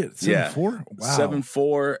shit! 7'4". Wow,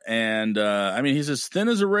 7'4", and he's as thin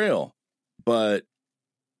as a rail, but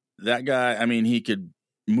that guy, he could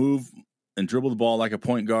move and dribble the ball like a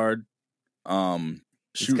point guard.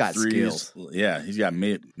 shoot got threes. skills. Yeah, he's got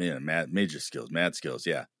major skills, mad skills.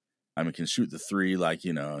 Yeah, I mean, can shoot the three like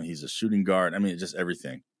he's a shooting guard. I mean, just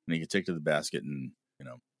everything, and he can take to the basket and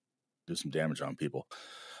do some damage on people.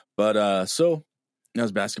 But so that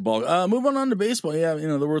was basketball. Moving on to baseball. Yeah,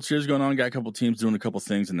 the World Series going on. Got a couple teams doing a couple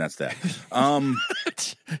things, and that's that.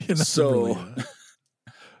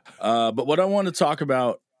 But what I want to talk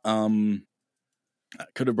about, I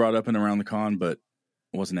could have brought up in Around the Con, but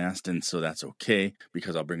wasn't asked, and so that's okay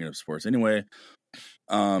because I'll bring it up sports anyway.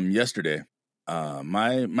 Yesterday,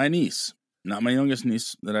 my niece, not my youngest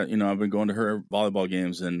niece, that I've been going to her volleyball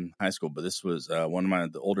games in high school, but this was one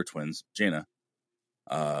of the older twins, Jana.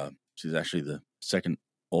 She's actually the second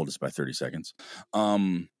oldest by 30 seconds.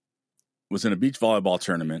 Was in a beach volleyball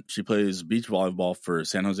tournament. She plays beach volleyball for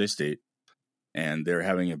San Jose State, and they're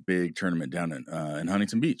having a big tournament down in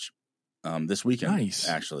Huntington Beach this weekend. Nice,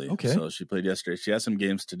 actually. Okay. So she played yesterday. She has some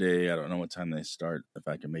games today. I don't know what time they start, if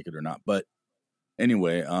I can make it or not. But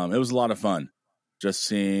anyway, it was a lot of fun. Just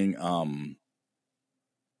seeing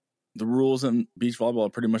the rules in beach volleyball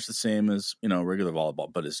are pretty much the same as regular volleyball,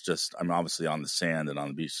 but it's just I'm obviously on the sand and on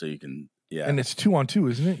the beach, so you can And it's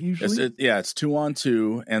 2-on-2, isn't it? Usually, it's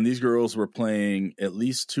 2-on-2, and these girls were playing at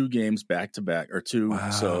least 2 games back to back, or 2. Wow.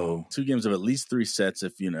 So 2 games of at least 3 sets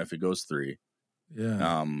if it goes 3.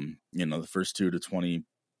 Yeah. The first 2 to 21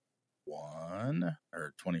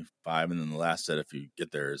 or 25, and then the last set, if you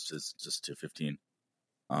get there, is just to 15.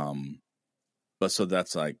 But so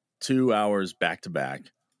that's like 2 hours back to back.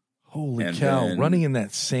 Holy cow! Running in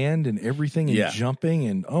that sand and everything, and jumping,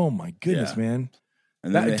 and oh my goodness, man!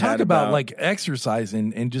 And then talk about like exercise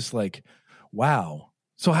and just like, wow.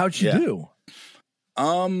 So how'd she do?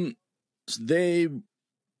 They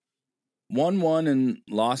won 1 and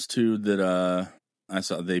lost 2 that I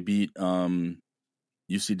saw. They beat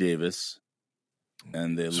UC Davis,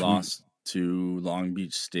 and they lost to Long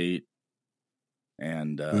Beach State,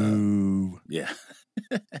 and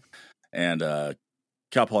and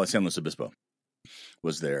Cal Poly San Luis Obispo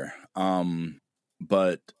was there.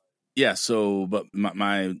 But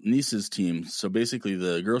my niece's team, so basically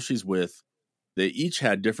the girl she's with, they each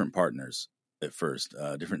had different partners at first,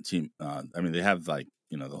 different team. They have the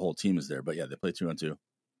whole team is there, but they play 2-on-2.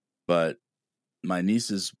 But my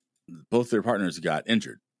nieces, both their partners got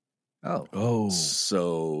injured. Oh.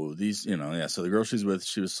 So these, so the girl she's with,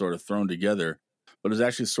 she was sort of thrown together, but it was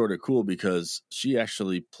actually sort of cool because she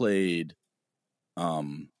actually played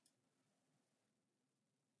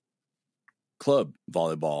club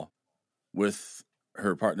volleyball with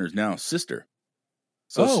her partner's now sister.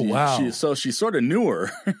 So she sort of knew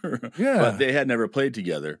her, but they had never played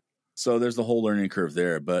together. So there's the whole learning curve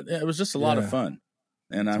there, but it was just a lot of fun.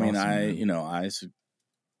 And I mean, awesome,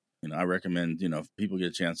 I recommend, if people get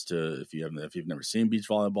a chance to, if you've never seen beach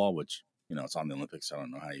volleyball, which, it's on the Olympics, I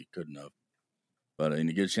don't know how you couldn't have, but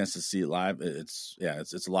you get a chance to see it live. It's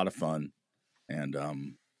a lot of fun.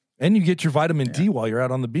 And you get your vitamin D while you're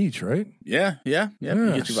out on the beach, right? Yeah. You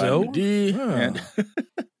get your vitamin D. And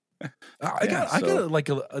I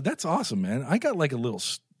got that's awesome, man. I got like a little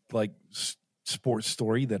sports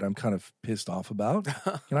story that I'm kind of pissed off about.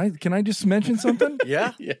 Can I just mention something?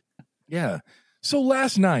 Yeah. So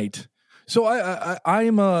last night, I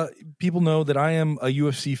am people know that I am a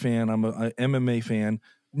UFC fan. I'm a MMA fan.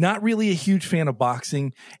 Not really a huge fan of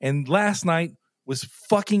boxing. And last night was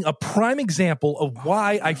fucking a prime example of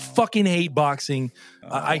why I fucking hate boxing.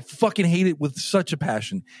 I fucking hate it with such a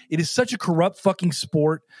passion. It is such a corrupt fucking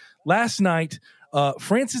sport. Last night,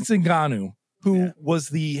 Francis Ngannou, who was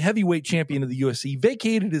the heavyweight champion of the UFC,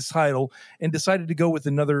 vacated his title and decided to go with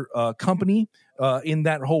another company in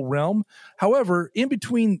that whole realm. However, in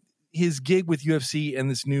between his gig with UFC and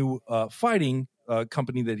this new fighting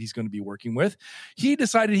company that he's going to be working with, he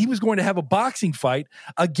decided he was going to have a boxing fight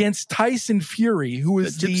against Tyson Fury, who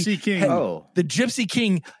is the Gypsy King, the Gypsy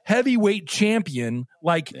King heavyweight champion,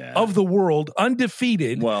 of the world,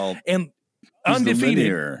 undefeated. Well, and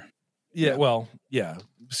undefeated.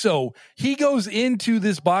 So he goes into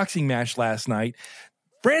this boxing match last night.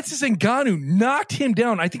 Francis Ngannou knocked him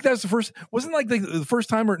down. I think that was the first. Wasn't like the first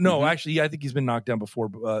time, or no? Actually, I think he's been knocked down before,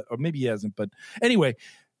 or maybe he hasn't. But anyway,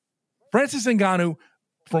 Francis Ngannou,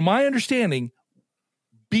 from my understanding,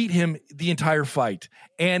 beat him the entire fight.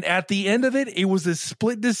 And at the end of it, it was a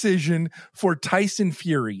split decision for Tyson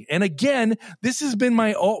Fury. And again, this has been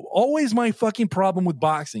always my fucking problem with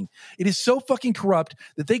boxing. It is so fucking corrupt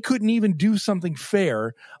that they couldn't even do something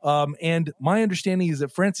fair. And my understanding is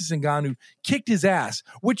that Francis Ngannou kicked his ass,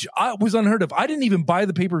 which was unheard of. I didn't even buy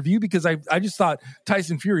the pay-per-view because I just thought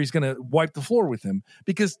Tyson Fury is going to wipe the floor with him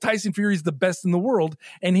because Tyson Fury is the best in the world.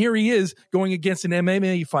 And here he is going against an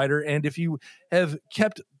MMA fighter. And if you have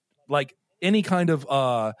kept like any kind of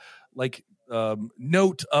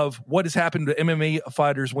note of what has happened to MMA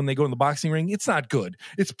fighters when they go in the boxing ring, it's not good.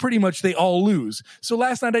 It's pretty much they all lose. So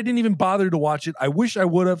last night I didn't even bother to watch it. I wish I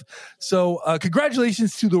would have. So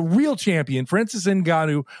congratulations to the real champion, Francis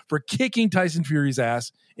Ngannou, for kicking Tyson Fury's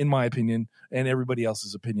ass, in my opinion, and everybody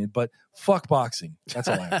else's opinion. But fuck boxing. That's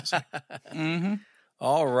all I have to say. Mm-hmm.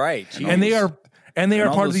 All right. And they are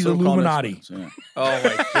part of the Illuminati. Yeah. Oh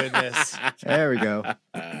my goodness. There we go.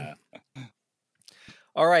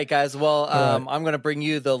 All right, guys. Well, I'm going to bring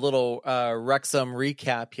you the little Wrexham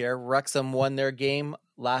recap here. Wrexham won their game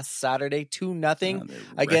last Saturday 2-0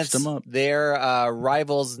 against their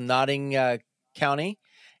rivals Notting County,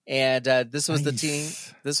 and this was the team.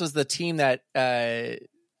 This was the team that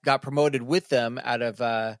got promoted with them out of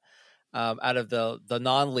the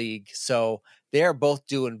non-league. So they are both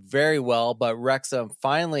doing very well. But Wrexham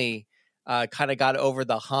finally kind of got over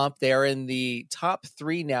the hump. They are in the top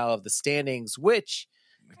 3 now of the standings, which.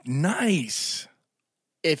 Nice.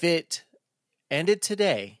 If it ended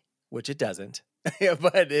today, which it doesn't,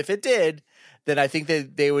 but if it did, then I think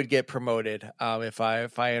that they would get promoted. If I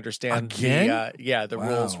understand the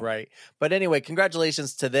rules right. But anyway,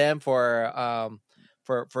 congratulations to them for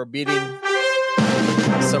beating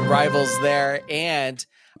some rivals there and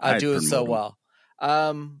doing so well.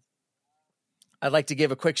 I'd like to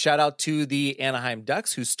give a quick shout out to the Anaheim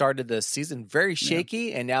Ducks, who started the season very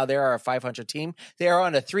shaky, and now they are a 500 team. They are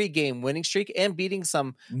on a 3-game winning streak and beating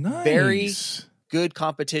some very good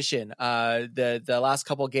competition. The last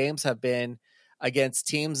couple games have been against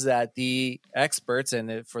teams that the experts,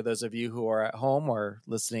 and for those of you who are at home or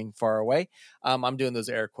listening far away, I'm doing those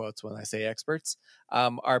air quotes when I say experts,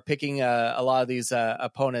 are picking a lot of these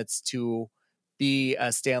opponents to be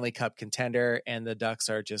a Stanley Cup contender, and the Ducks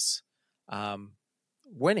are just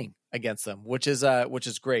winning against them, which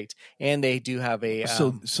is great. And they do have a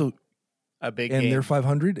big and game. They're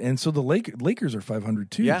 500, and so the Lakers are 500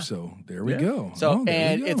 too. Yeah. So there we go. So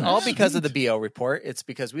it's all because of the BO report. It's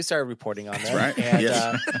because we started reporting on them. Right. And,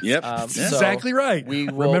 exactly right. We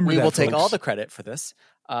will take all the credit for this.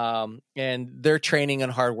 And their training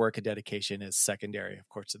and hard work and dedication is secondary, of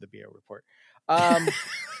course, to the BO report.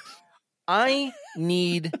 I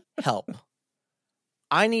need help.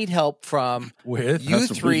 I need help from you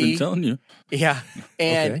three. Telling you. Yeah.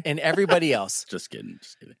 And everybody else. Just kidding.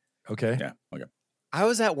 Okay. Yeah. Okay. I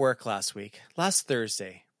was at work last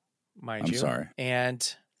Thursday, mind you. I'm sorry.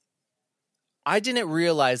 And I didn't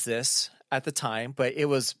realize this at the time, but it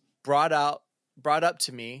was brought up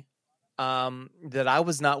to me that I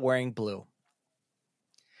was not wearing blue.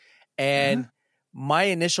 And my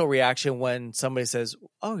initial reaction when somebody says,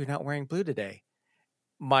 "Oh, you're not wearing blue today,"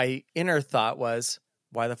 my inner thought was,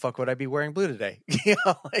 why the fuck would I be wearing blue today?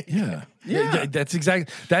 Yeah. That's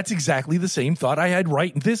exactly the same thought I had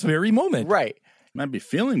right in this very moment. Right. Might be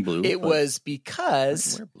feeling blue. It was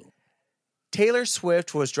because Taylor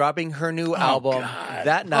Swift was dropping her new album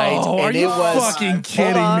that night. And it was fucking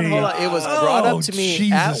kidding me. Hold on. It was brought up to me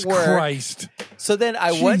Jesus at work. Christ. So then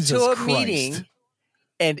I went to a meeting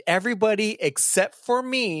and everybody except for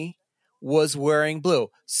me was wearing blue.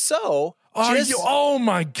 So oh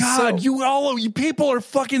my God! So, you people are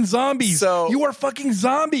fucking zombies. So you are fucking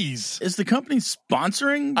zombies. Is the company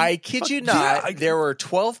sponsoring? I kid you not. Yeah, there were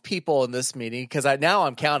 12 people in this meeting because now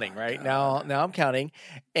I'm counting. Right now I'm counting,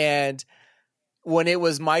 and when it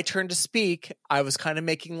was my turn to speak, I was kind of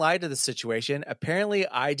making light of the situation. Apparently,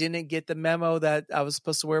 I didn't get the memo that I was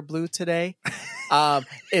supposed to wear blue today.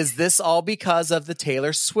 Is this all because of the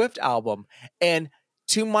Taylor Swift album? And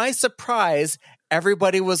to my surprise,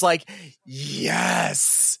 everybody was like,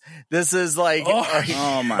 yes, this is like,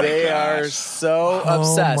 oh my they gosh. are so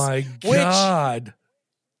obsessed. Oh my God.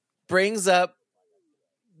 Which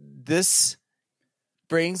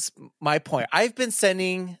brings my point. I've been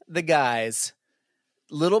sending the guys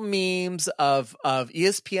little memes of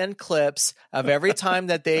ESPN clips of every time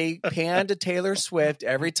that they pan to Taylor Swift,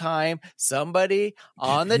 every time somebody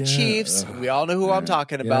on the Chiefs, we all know who I'm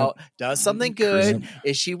talking about, does something good.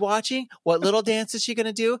 Is she watching? What little dance is she going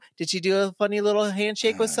to do? Did she do a funny little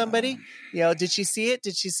handshake with somebody? Did she see it?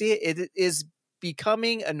 It is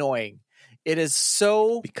becoming annoying. It is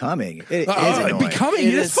so becoming. It is annoying. Becoming.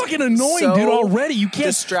 It is fucking annoying, so dude. Already, you can't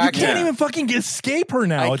distracting. even fucking escape her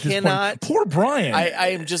now. I at this cannot. point. Poor Brian.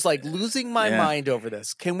 I am just like losing my mind over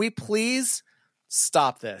this. Can we please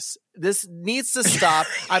stop this? This needs to stop.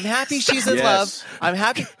 I'm happy she's in love. I'm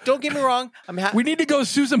happy. Don't get me wrong. I'm happy. We need to go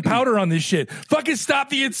sue some powder on this shit. Fucking stop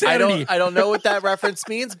the insanity. I don't know what that reference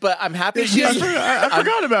means, but I'm happy she's. I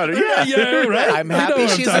forgot about it. Yeah, right. I'm happy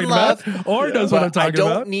she's in love. Or knows what I'm talking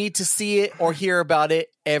about. I don't need to see it or hear about it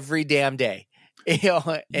every damn day. It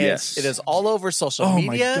is all over social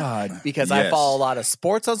media. My God. Because I follow a lot of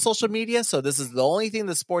sports on social media, so this is the only thing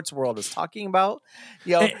the sports world is talking about.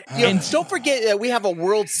 And don't forget that we have a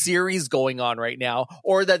World Series going on right now,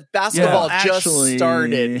 or that basketball just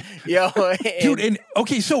started. Dude.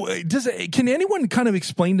 Okay, so can anyone kind of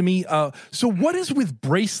explain to me? So what is with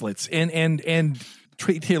bracelets and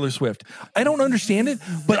Taylor Swift? I don't understand it,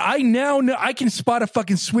 but I now know I can spot a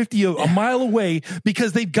fucking Swiftie a mile away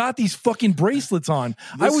because they've got these fucking bracelets on.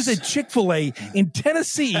 I was at Chick-fil-A in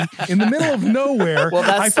Tennessee in the middle of nowhere. Well,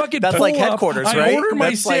 that's like headquarters, right? I order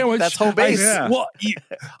my sandwich. That's home base.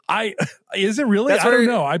 Is it really? I don't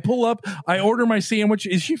know. I pull up. I order my sandwich.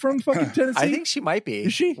 Is she from fucking Tennessee? I think she might be.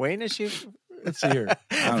 Is she? Wayne, is she? Let's see here.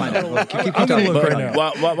 I'm gonna look right now.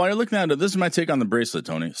 While you're looking at it, this is my take on the bracelet,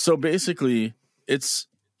 Tony. So basically, it's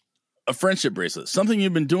a friendship bracelet, something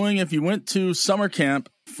you've been doing. If you went to summer camp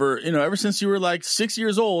for, ever since you were like 6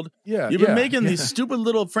 years old, you've been making these stupid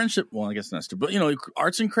little friendship. Well, I guess not stupid, but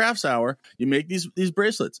arts and crafts hour. You make these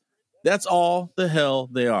bracelets. That's all the hell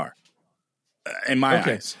they are, in my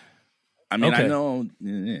eyes. I mean, I know.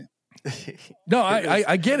 No,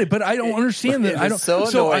 I get it, but I don't understand that. I don't. So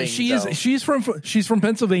annoying, she's from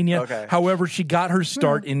Pennsylvania. Okay. However, she got her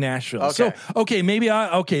start in Nashville. Okay. So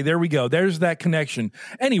there we go. There's that connection.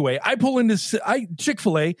 Anyway, I pull into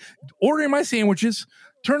Chick-fil-A, ordering my sandwiches,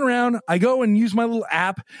 turn around, I go and use my little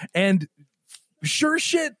app, and sure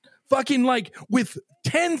shit, fucking like with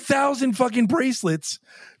 10,000 fucking bracelets,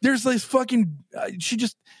 there's this fucking she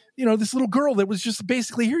just. This little girl that was just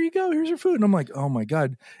basically, here you go, here's your food. And I'm like, oh my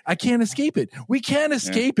God, I can't escape it. We can't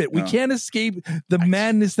escape it. We can't escape the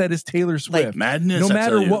madness that is Taylor Swift. Like madness, no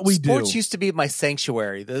matter what we do. Sports used to be my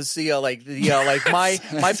sanctuary. This, like my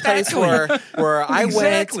place where I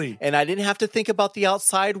went and I didn't have to think about the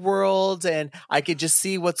outside world and I could just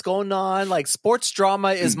see what's going on. Like sports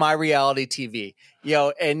drama is my reality TV.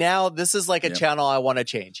 And now this is like a channel I want to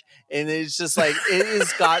change. And it's just like, it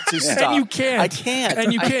has got to stop. And you can't. I can't.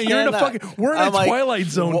 And you can't. You're in a we're in a Twilight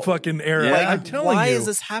Zone fucking era. Like, I'm telling why you. is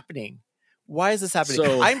this happening? Why is this happening?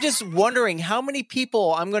 So, I'm just wondering how many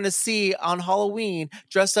people I'm going to see on Halloween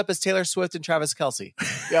dressed up as Taylor Swift and Travis Kelce.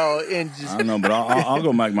 I don't know, but I'll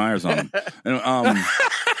go Mike Myers on them.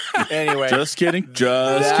 Anyway. Just kidding.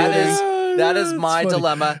 Kidding. That is my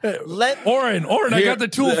dilemma. Oren, I got the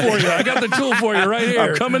tool for you. I got the tool for you right here.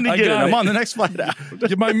 I'm coming to get it. I'm on the next flight out.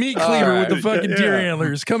 Get my meat cleaver with the fucking deer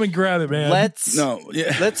antlers. Come and grab it, man. Let's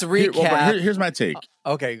recap. Here's my take.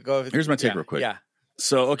 Okay, go. Here's my take real quick. Yeah.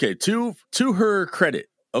 So, okay, to her credit,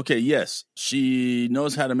 okay, yes, she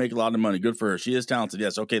knows how to make a lot of money. Good for her. She is talented.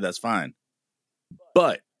 Yes, okay, that's fine.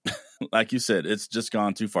 But like you said, it's just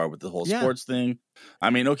gone too far with the whole sports thing. I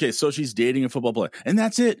mean, okay, so she's dating a football player, and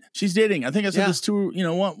that's it. She's dating. I think I said this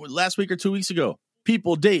last week or 2 weeks ago.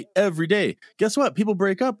 People date every day. Guess what? People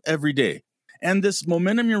break up every day. And this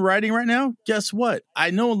momentum you're riding right now, guess what? I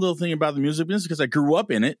know a little thing about the music business because I grew up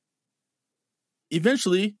in it.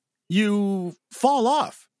 Eventually, you fall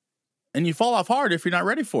off, and you fall off hard if you're not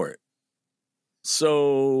ready for it.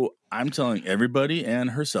 So I'm telling everybody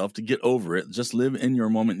and herself to get over it. Just live in your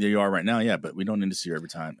moment that you are right now. Yeah, but we don't need to see her every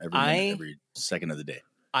time, every second of the day.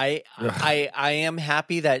 I am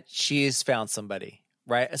happy that she's found somebody,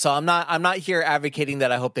 right? So I'm not here advocating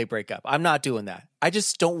that I hope they break up. I'm not doing that. I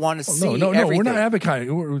just don't want to see. No, we're not advocating.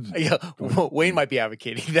 Wayne might be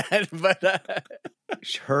advocating that, but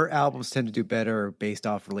her albums tend to do better based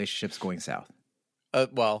off relationships going south.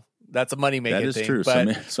 Well, that's a money-making thing. That is true.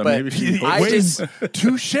 But, so maybe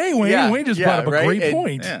touche, Wayne. Yeah, Wayne just brought up a great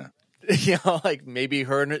point. Yeah. Like maybe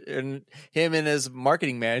her and him and his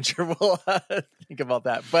marketing manager will think about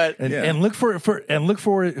that. But and look for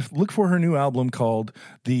her new album called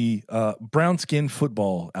the Brown Skin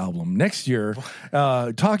Football album next year,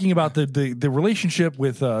 talking about the relationship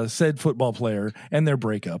with said football player and their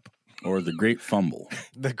breakup, or the great fumble.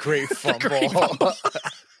 The great fumble.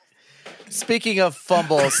 Speaking of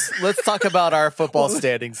fumbles, let's talk about our football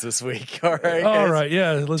standings this week. All right. All right.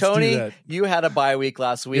 Yeah. Let's Tony, do that. you had a bye week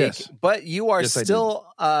last week, but you are still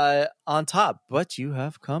on top. But you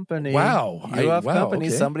have company. Wow. You have company.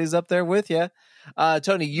 Okay. Somebody's up there with you.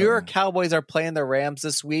 Tony, your Cowboys are playing the Rams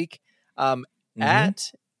this week. in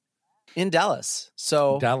Dallas.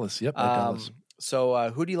 So Dallas, yep, Dallas. So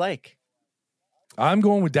who do you like? I'm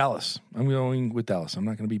going with Dallas. I'm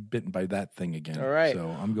not going to be bitten by that thing again. All right. So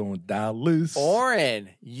I'm going with Dallas. Oren,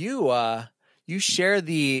 you share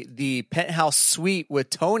the penthouse suite with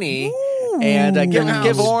Tony. Ooh, and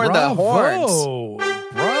give Oren the horns. Bravo.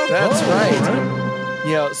 That's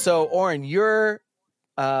right. So Oren, your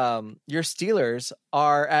Steelers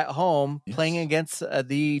are at home playing against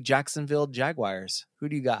the Jacksonville Jaguars. Who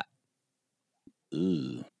do you got?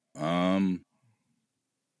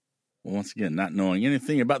 Well, once again, not knowing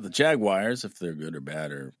anything about the Jaguars, if they're good or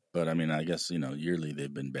bad, but I mean, I guess, yearly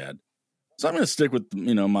they've been bad. So I'm going to stick with,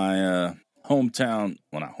 my hometown,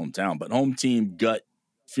 well, not hometown, but home team gut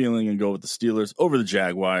feeling and go with the Steelers over the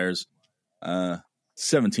Jaguars,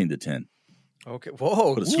 17-10. Okay.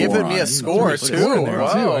 Whoa, Put a giving score me on. a score too.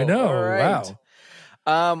 Whoa. I know. All right.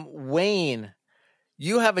 Wow. Wayne,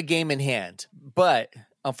 you have a game in hand, but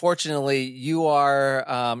unfortunately you are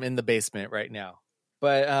in the basement right now.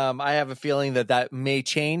 But I have a feeling that may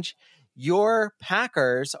change. Your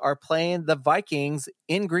Packers are playing the Vikings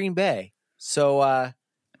in Green Bay. So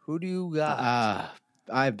who do you got?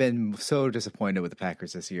 I've been so disappointed with the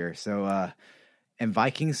Packers this year. So, and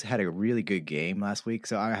Vikings had a really good game last week.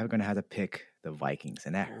 So I'm going to have to pick the Vikings,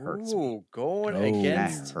 and that hurts me.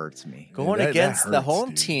 Against that hurts me. Against the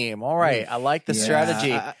home team. All right, I like the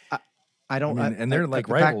strategy. I don't, and they're like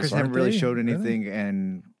the rivals, Packers haven't really they? showed anything,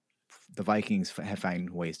 and the Vikings have found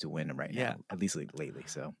ways to win them right now, Yeah. at least lately.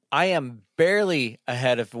 So I am barely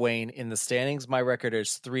ahead of Wayne in the standings. My record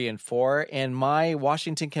is 3-4, and my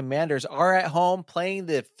Washington Commanders are at home playing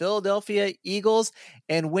the Philadelphia Eagles.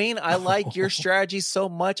 And Wayne, I like your strategy so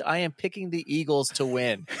much. I am picking the Eagles to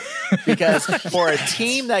win because for a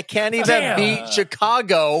team that can't even beat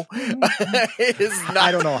Chicago, I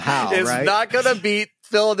don't know how, is right? not going to beat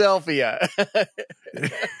Philadelphia.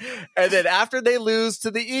 And then after they lose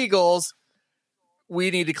to the Eagles,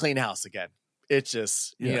 we need to clean house again. It's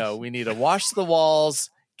just, we need to wash the walls,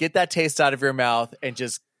 get that taste out of your mouth, and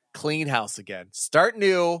just clean house again. Start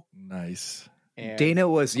new. Nice. And Dana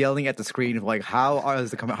was yelling at the screen of like, how are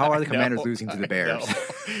the Commanders losing to the Bears?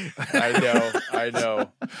 I know.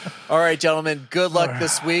 All right, gentlemen, good luck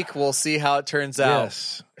this week. We'll see how it turns out.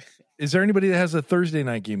 Yes. Is there anybody that has a Thursday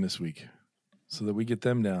night game this week so that we get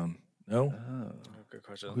them down? No? Good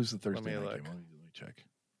question. Who's the Thursday night look. game? Let me check.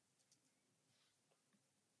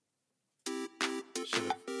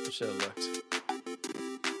 Should have looked.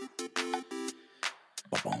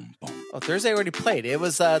 Boom, boom. Oh, Thursday already played. It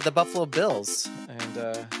was the Buffalo Bills. And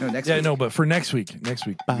No, next Yeah, week. no, but for next week we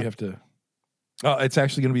have to. Oh, it's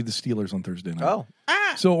actually going to be the Steelers on Thursday night. oh,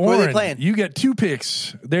 So Who are they Oren, playing? you get 2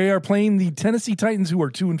 picks. They are playing the Tennessee Titans, who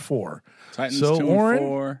are 2-4. Titans So,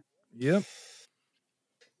 2-4. Yep.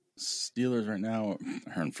 Steelers right now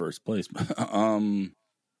are in first place.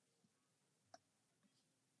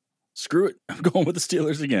 Screw it. I'm going with the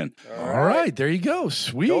Steelers again. All right, there you go.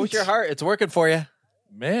 Sweet. go with your heart. It's working for you.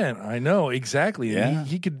 Man, I know exactly. Yeah. And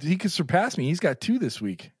he could surpass me. He's got 2 this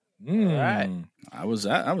week. All right. I was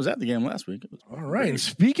at the game last week. It was All right. And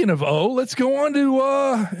speaking of let's go on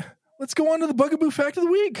to the Bugaboo Fact of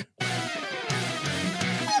the Week.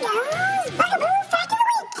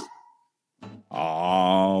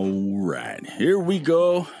 All right, here we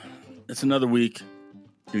go. It's another week.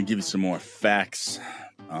 Gonna give you some more facts.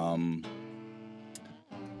 But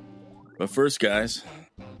first, guys,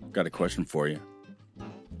 got a question for you.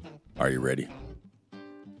 Are you ready?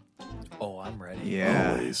 Oh, I'm ready.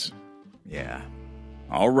 Yeah. Always. Yeah.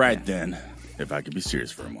 All right, then. If I could be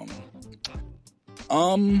serious for a moment.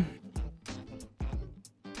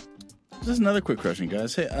 This is another quick question,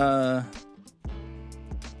 guys. Hey,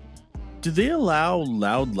 do they allow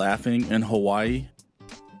loud laughing in Hawaii?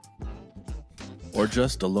 Or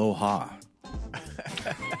just aloha?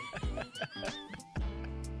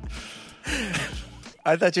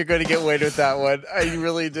 I thought you were going to get Wayne with that one. I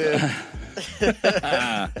really did.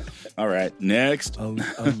 All right, next.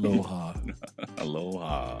 Aloha.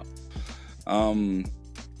 Aloha.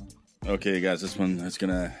 Okay, guys, this one is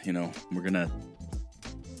gonna, we're gonna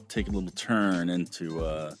take a little turn into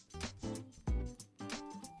a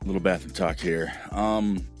little bathroom talk here.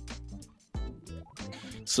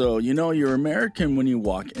 So you're American when you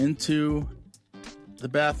walk into the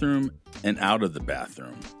bathroom and out of the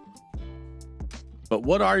bathroom. But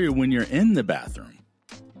what are you when you're in the bathroom?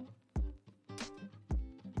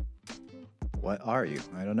 What are you?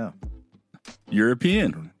 I don't know.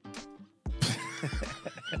 European.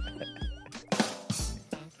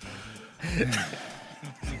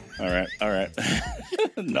 All right.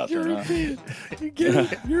 Nothing. European. You get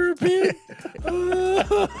it? European.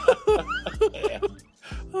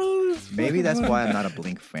 Maybe that's why I'm not a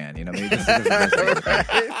Blink fan. You know, maybe this is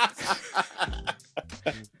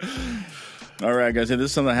All right, guys. Hey, this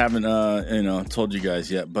is something I haven't, told you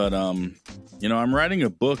guys yet, but I'm writing a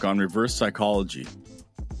book on reverse psychology.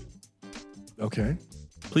 Okay.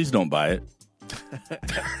 Please don't buy it.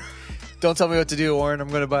 Don't tell me what to do, Warren. I'm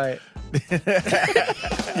going to buy it.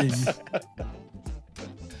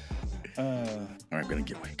 All right, gonna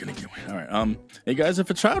get away. All right. Hey guys, if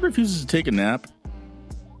a child refuses to take a nap,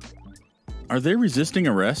 are they resisting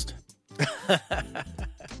arrest?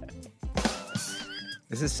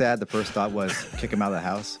 This is sad. The first thought was kick him out of the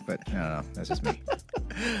house, but I don't know. That's just me.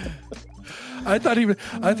 I thought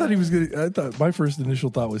my first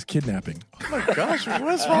initial thought was kidnapping. Oh my gosh,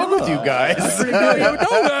 what's wrong with you guys?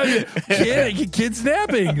 Kids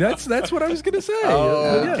napping. That's what I was gonna say.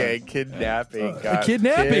 Oh, okay, kidnapping.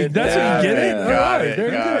 Kidnapping. That's what you get it. All right,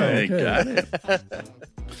 there you go. Got it.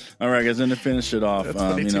 All right, guys. And to finish it off,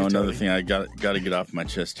 another thing I got to get off my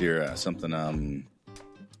chest here. Something I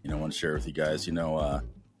want to share with you guys. I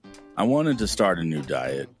wanted to start a new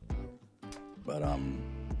diet, but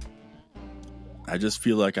I just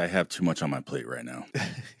feel like I have too much on my plate right now.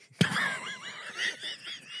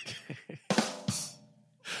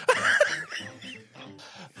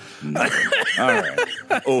 All right.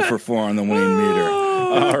 0 for 4 on the Wayne meter.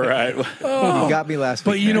 All right. You got me last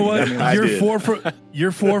week. But you know what? You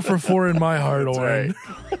You're 4 for 4 in my heart, Oren.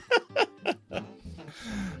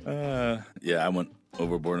 Yeah, I went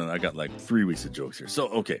overboard and I got like 3 weeks of jokes here. So,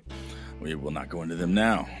 okay. We will not go into them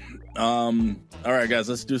now. All right, guys,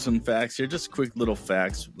 let's do some facts here. Just quick little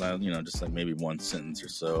facts, just like maybe one sentence or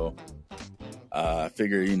so. I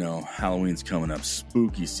figure, Halloween's coming up.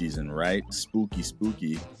 Spooky season, right? Spooky.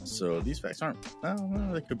 So these facts aren't,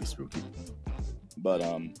 well, they could be spooky. But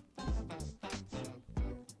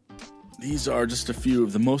these are just a few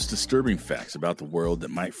of the most disturbing facts about the world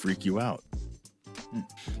that might freak you out.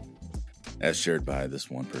 As shared by this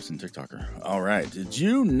one person, TikToker. All right. Did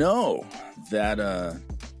you know that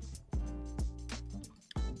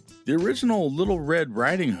the original Little Red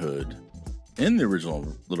Riding Hood, the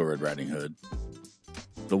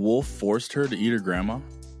wolf forced her to eat her grandma?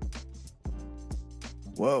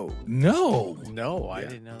 Whoa. No. I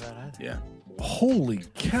didn't know that either. Yeah. Holy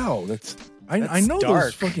cow. I know dark.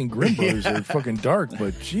 those fucking Grimm brothers are fucking dark,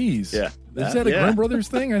 but geez. Yeah. Is that a Grimm Brothers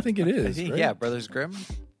thing? I think it is. Right? Yeah, Brothers Grimm.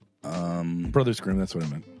 Brothers Grimm, that's what I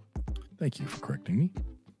meant. Thank you for correcting me.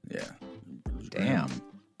 Yeah. Damn.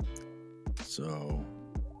 So,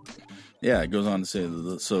 yeah, it goes on to say,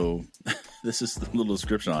 so this is the little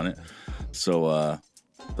description on it. So,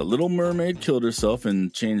 the Little Mermaid killed herself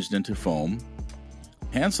and changed into foam.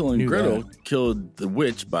 Hansel and Gretel killed the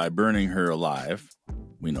witch by burning her alive.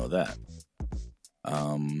 We know that.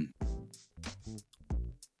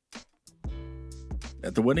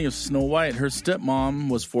 At the wedding of Snow White, her stepmom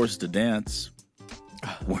was forced to dance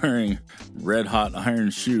wearing red-hot iron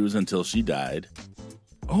shoes until she died.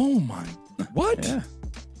 Oh, my. What? Yeah.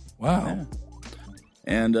 Wow. Yeah.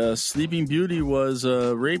 And Sleeping Beauty was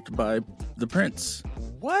raped by the prince.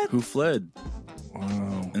 What? Who fled.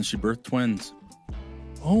 Wow. And she birthed twins.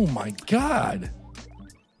 Oh, my God.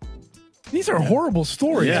 These are horrible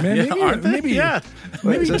stories, man. Maybe Wait,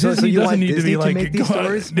 so Disney you doesn't want need Disney to be like make these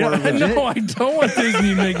stories more legit? No, I don't want Disney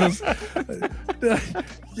to make those.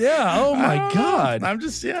 Yeah. Oh my God. I'm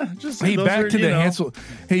just Hey, back to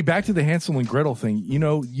the Hansel and Gretel thing. You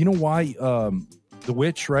know why the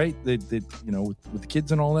witch, right? That with the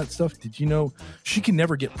kids and all that stuff. Did you know she can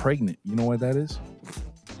never get pregnant? You know why that is?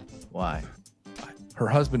 Why? Her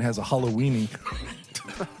husband has a Halloweenie.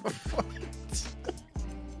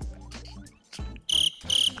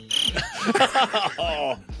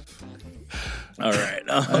 All right.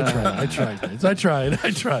 I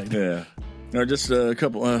tried. Yeah. No, just a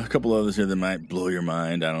couple others here that might blow your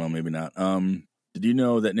mind. I don't know, maybe not. Did you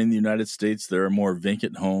know that in the United States there are more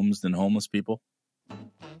vacant homes than homeless people?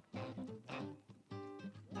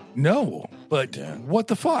 No, but what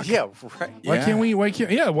the fuck? Yeah, right. Why can't we?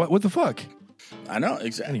 What the fuck? I know,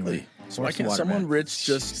 exactly. Anyway, so why can't someone rich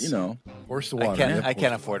just, force the water? I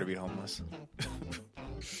can't afford to be homeless.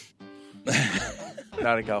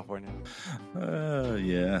 Not in California.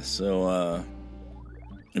 Yeah. So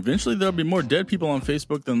eventually there'll be more dead people on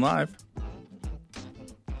Facebook than live.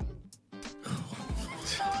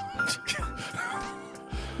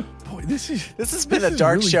 Boy, this has been a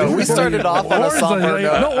dark really show. good. We started off on a somber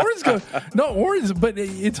note. Orange, but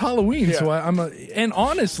it's Halloween, so and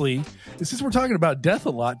honestly, since we're talking about death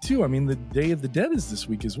a lot too, I mean, the Day of the Dead is this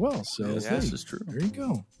week as well. So yes, this is true. There you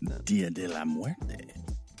go. Dia de la Muerte.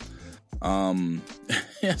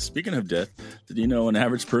 Yeah, speaking of death, did you know an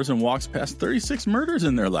average person walks past 36 murders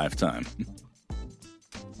in their lifetime?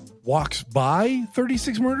 Walks by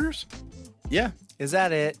 36 murders? Yeah. Is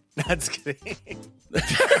that it? That's kidding.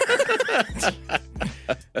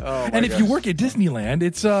 Oh, and if you work at Disneyland,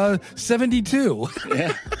 it's 72.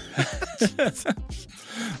 Yeah.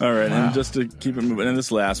 All right, and just to keep it moving, and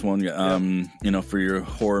this last one, you know, for your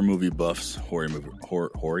horror movie buffs, horror movie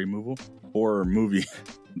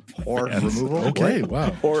Horror fans. removal. Okay,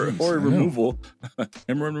 wow. horror removal.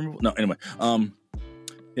 Hemorrhoid removal. No, anyway,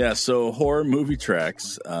 yeah. So horror movie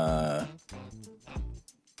tracks,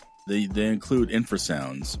 they include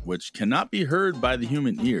infrasounds, which cannot be heard by the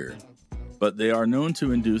human ear, but they are known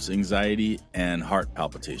to induce anxiety and heart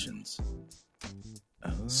palpitations.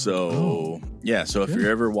 So if you're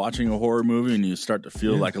ever watching a horror movie and you start to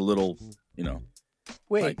feel like a little, you know,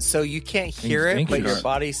 wait, like, so you can't hear it, but your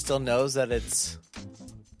body still knows that it's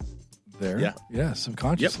there? Yeah,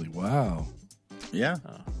 subconsciously. Yep. Wow. Yeah.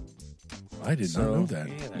 I did not know that.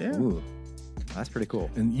 Yeah. Ooh, that's pretty cool.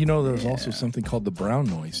 And you know, there's also something called the brown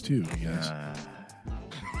noise too, you guys.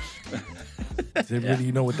 Does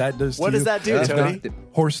everybody know what that does to What does you? that do, Tony?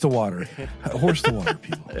 Horse to water. Horse to water,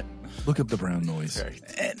 people. Look up the brown noise.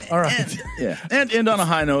 All right. And on a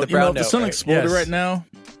high note, you know, if the sun exploded Yes. right now,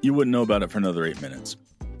 you wouldn't know about it for another 8 minutes.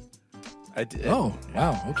 I did. Oh,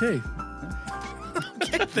 wow. Okay.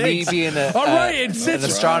 Me being All right, and an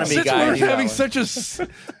astronomy guy, we're you know. having such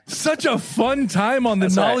a fun time on the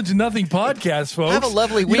That's Knowledge right. Nothing podcast, folks. Have a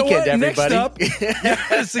lovely You know weekend, what? everybody. Next up,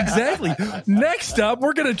 yes, exactly. Next up,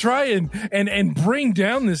 we're going to try and bring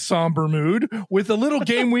down this somber mood with a little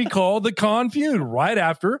game we call the KON Feud. Right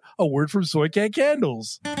after a word from Soy Cat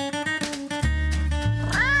Candles.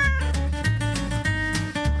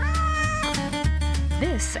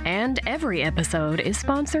 This and every episode is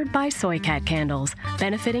sponsored by Soy Cat Candles,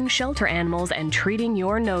 benefiting shelter animals and treating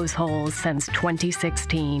your nose holes since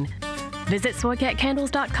 2016. Visit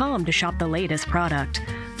soycatcandles.com to shop the latest product.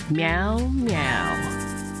 Meow, meow.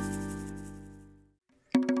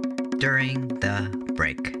 During the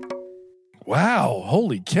break. Wow,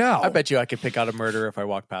 holy cow. I bet you I could pick out a murderer if I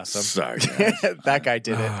walked past him. Sorry, guys. That guy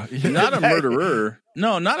did it. Not a murderer.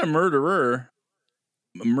 No, not a murderer.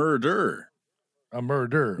 A murder. A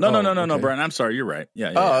murder. No, okay. no, Brian. I'm sorry. You're right. Yeah.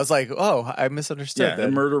 I was like, I misunderstood Yeah, that.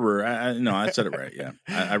 a murderer. I said it right. Yeah,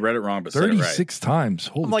 I read it wrong, but said it right. 36 times.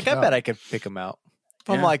 Holy I'm like, cow. I bet I could pick him out. If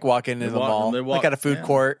I'm Yeah. like walking in the mall, like at a food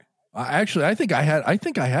court. Actually, I think I had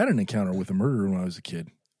an encounter with a murderer when I was a kid.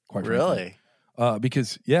 Quite frankly. Really?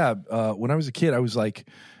 Because when I was a kid, I was 8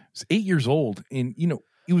 years old, and you know,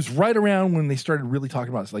 it was right around when they started really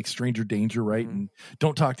talking about like stranger danger, right? Mm-hmm. And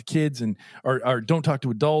don't talk to kids and or don't talk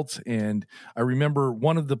to adults. And I remember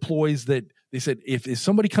one of the ploys that they said, if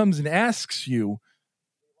somebody comes and asks you,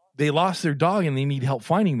 they lost their dog and they need help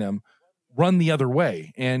finding them, run the other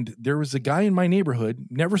way. And there was a guy in my neighborhood,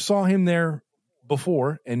 never saw him there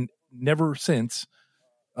before and never since,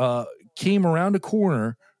 came around a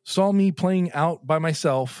corner, saw me playing out by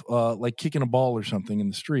myself, like kicking a ball or something in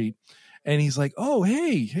the street. And he's like, "Oh,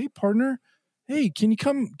 hey, partner. Hey, can you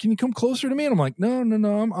come closer to me?" And I'm like, no,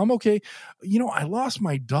 I'm okay. You know, I lost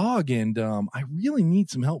my dog and I really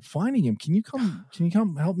need some help finding him. Can you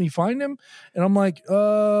come help me find him? And I'm like,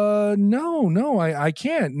 no, I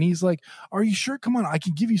can't. And he's like, "Are you sure? Come on, I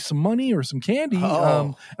can give you some money or some candy."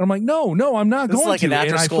 And I'm like, no, I'm not This going is like to. an after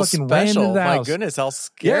and I school fucking ran into special. the My house. goodness, how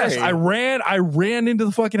scary. Yes, I ran into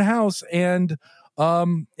the fucking house and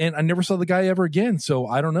I never saw the guy ever again. So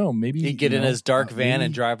I don't know. Maybe He'd get in his dark van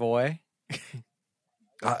and drive away.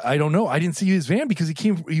 I don't know. I didn't see his van because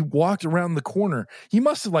he walked around the corner. He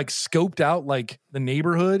must have like scoped out like the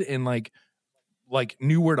neighborhood and like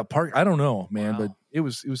knew where to park. I don't know, man, but it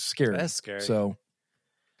was scary. That's scary. So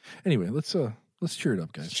anyway, let's cheer it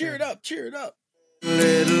up, guys. Cheer it up.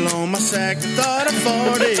 Little on my sack, thought I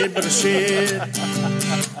farted, but I shit.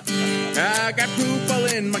 I got poop all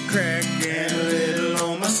in my crack, and a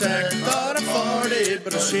little on my sack, thought I farted,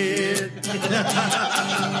 but I shit.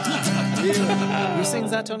 Who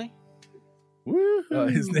sings that, Tony?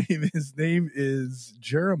 His name is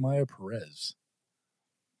Jeremiah Perez.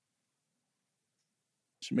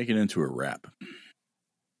 Should make it into a rap.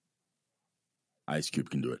 Ice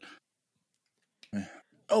Cube can do it.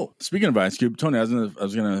 Oh, speaking of Ice Cube, Tony, I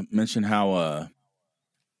was gonna mention how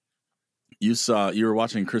you were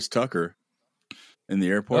watching Chris Tucker in the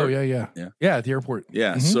airport. Oh yeah, at the airport.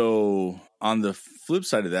 Yeah. Mm-hmm. So on the flip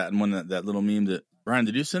side of that, and when that little meme that Brian,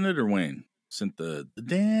 did you send it or Wayne sent the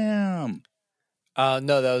damn?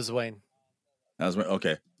 No, that was Wayne. That was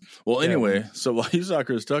okay. Well, anyway, so while you saw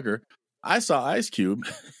Chris Tucker, I saw Ice Cube.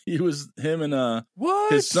 Him and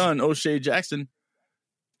What? his son O'Shea Jackson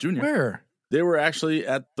Jr. Where? They were actually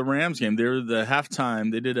at the Rams game. They were the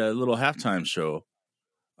halftime. They did a little halftime show.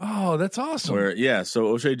 Oh, that's awesome. So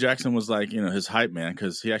O'Shea Jackson was like, his hype man,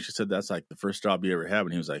 because he actually said that's like the first job he ever had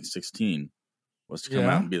when he was like 16, was to come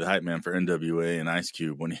out and be the hype man for NWA and Ice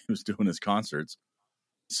Cube when he was doing his concerts.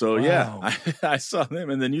 So I saw them,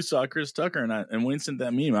 and then you saw Chris Tucker, and Wayne sent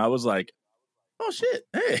that meme. I was like, oh shit,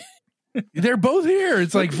 hey, they're both here.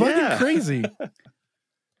 It's like fucking crazy.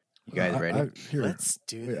 You guys ready? Let's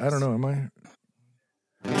do this. I don't know. Am I?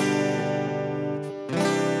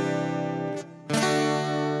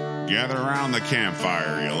 Gather around the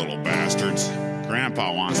campfire, you little bastards.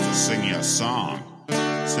 Grandpa wants to sing you a song.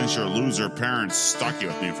 Since your loser parents stuck you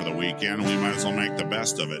with me for the weekend, we might as well make the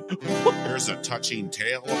best of it. Here's a touching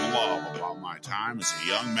tale of love about my time as a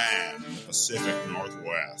young man in the Pacific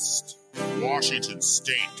Northwest. Washington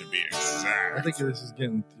State, to be exact. I think this is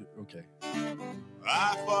getting okay.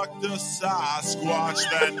 I fucked a Sasquatch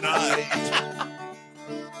that night.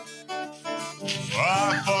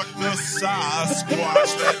 I fucked the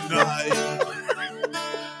Sasquatch that night.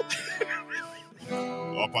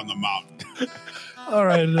 Up on the mountain. All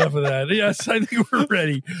right, enough of that. Yes, I think we're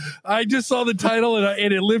ready. I just saw the title,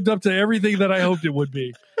 and it lived up to everything that I hoped it would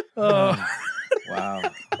be. Wow.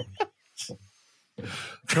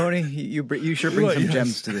 Tony, you sure bring some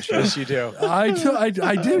gems to the show. Yes, you do. I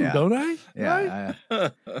do, don't I? Yeah.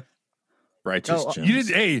 Righteous gems.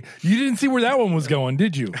 You didn't see where that one was going,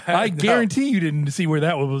 did you? I guarantee you didn't see where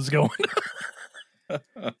that one was going.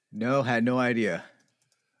 No, had no idea.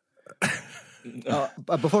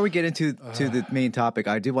 But before we get into the main topic,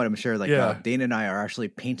 I do want to share, Dana and I are actually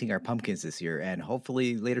painting our pumpkins this year, and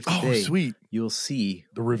hopefully later today, sweet, you'll see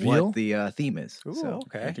the reveal, what the theme is. Ooh, so,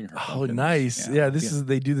 okay. Oh, nice. Yeah,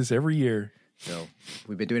 they do this every year. So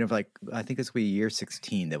we've been doing it for I think it's year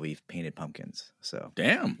 16 that we've painted pumpkins. So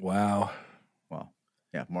damn, wow. Well,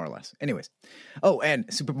 yeah, more or less. Anyways,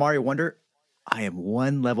 and Super Mario Wonder, I am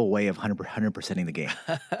one level away of 100%ing the game.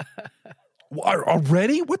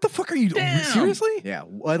 Already? What the fuck are you doing? Seriously? Yeah,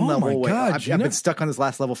 one level away. God, I've been stuck on this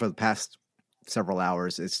last level for the past several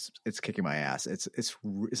hours. It's kicking my ass. It's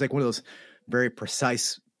like one of those very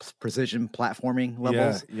precision platforming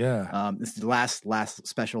levels. Yeah. It's the last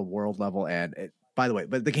special world level, and by the way,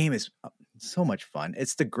 but the game is so much fun.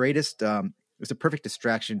 It's the greatest. It's a perfect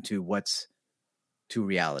distraction to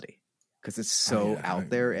reality, because it's so out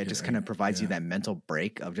there. It just kind of provides you that mental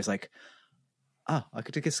break of just like, I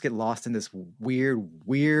could just get lost in this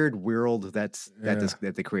weird world that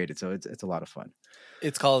they created. So it's a lot of fun.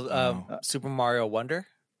 It's called Super Mario Wonder.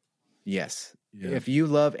 Yes. Yeah. If you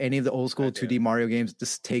love any of the old school 2D Mario games,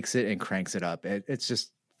 this takes it and cranks it up. It's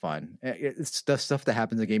just fun. It's the stuff that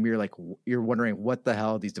happens in the game. You're wondering what the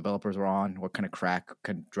hell these developers are on, what kind of crack,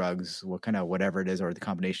 kind of drugs, what kind of whatever it is, or the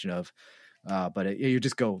combination of. But you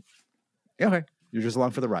just go, okay, you're just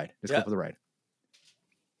along for the ride. Just go for the ride.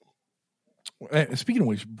 Speaking of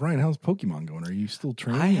which, Brian, how's Pokemon going? Are you still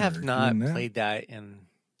training? I have not played that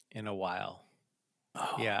in a while.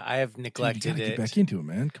 Oh. Yeah, I have neglected you it. Get back into it,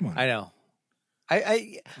 man. Come on. I know.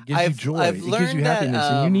 It gives you joy. It gives you happiness,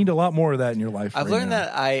 and you need a lot more of that in your life. I've learned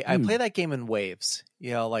that I play that game in waves.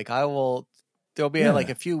 There'll be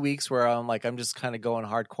a few weeks where I'm just kind of going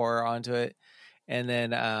hardcore onto it, and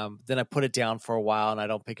then I put it down for a while and I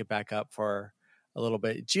don't pick it back up for a little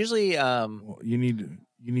bit. It's usually you need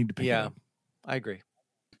to pick it up. I agree.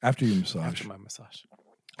 After your massage. After my massage.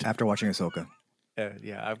 After watching Ahsoka.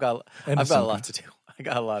 Yeah, I've got a lot to do. I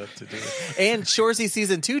got a lot to do. And Shorzy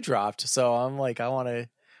season 2 dropped, so I'm like, I want to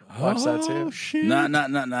watch that too. Shit. Not.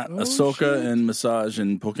 Ahsoka and massage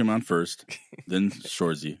and Pokemon first, then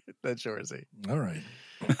Shorzy. Then Shorzy. All right.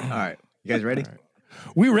 All right. You guys ready? Right.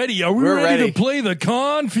 We ready? Are we ready to play the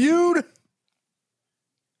KON feud?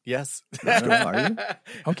 Yes. Are you?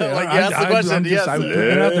 Okay. Ask the question. Yes. I'm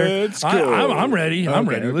ready. I'm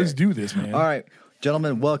ready. Okay. Let's do this, man. All right.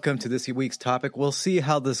 Gentlemen, welcome to this week's topic. We'll see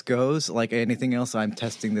how this goes. Like anything else, I'm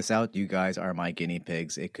testing this out. You guys are my guinea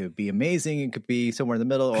pigs. It could be amazing. It could be somewhere in the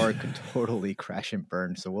middle, or it could totally crash and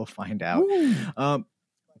burn. So we'll find out.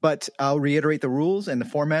 But I'll reiterate the rules and the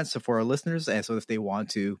formats for our listeners. And so if they want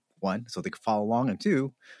to, 1, so they can follow along, and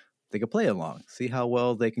 2, they can play along. See how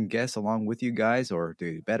well they can guess along with you guys, or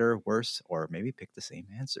do better, worse, or maybe pick the same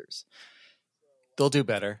answers. They'll do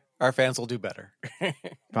better. Our fans will do better.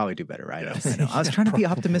 Probably do better, right? Yes. I know. I was trying to be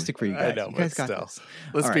optimistic for you guys. I know, you guys got still. this.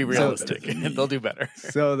 Let's be realistic. They'll do better.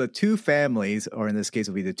 So the two families, or in this case,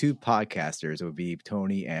 will be the two podcasters. It would be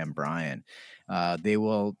Tony and Brian. They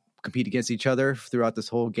will compete against each other throughout this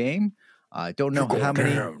whole game. I don't know how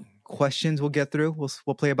many questions we'll get through.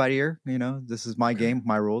 We'll play it by ear. You know, this is my game,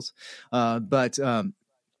 my rules. But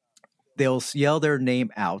they'll yell their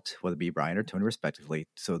name out, whether it be Brian or Tony, respectively,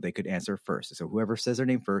 so they could answer first. So whoever says their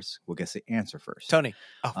name first will get the answer first. Tony.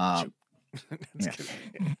 Oh, yeah.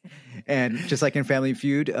 And just like in Family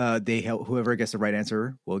Feud, whoever gets the right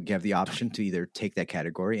answer will give the option to either take that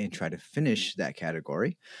category and try to finish that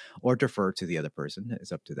category, or defer to the other person.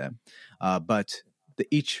 It's up to them. But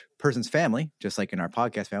each person's family, just like in our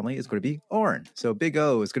podcast family, is going to be Oren. So Big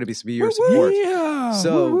O is going to be your support. Yeah.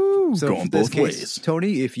 So going for this both case, ways.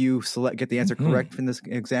 Tony, if you get the answer correct from this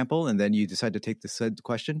example, and then you decide to take the said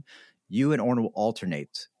question, you and Oren will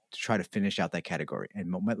alternate to try to finish out that category.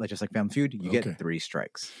 And just like Family Feud, you get 3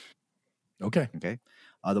 strikes. Okay.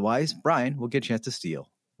 Otherwise, Brian will get a chance to steal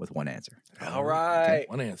with one answer. All right. Okay.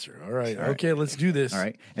 One answer. All right. Okay, let's do this. All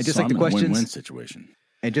right. And just So like the I'm in a questions, win-win situation.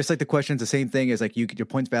 and just like the questions, the same thing is like your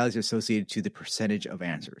points values are associated to the percentage of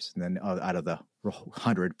answers. And then out of the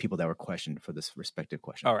 100 people that were questioned for this respective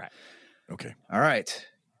question. All right. Okay. All right.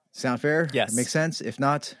 Sound fair? Yes. Makes sense? If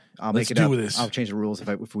not, I'll Let's make it up. do this. I'll change the rules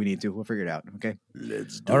if we need to. We'll figure it out. Okay.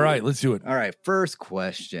 Let's do All it. right, let's do it. All right. First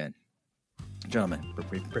question. Gentlemen,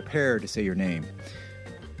 prepare to say your name.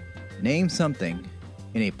 Name something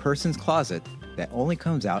in a person's closet that only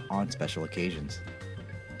comes out on special occasions.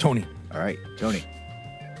 Tony, All right. Tony.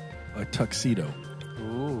 a tuxedo.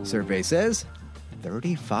 Ooh. Survey says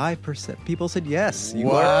 35% people said yes. You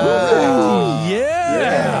Wow. are Oh, correct.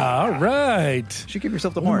 yeah. All right. Should give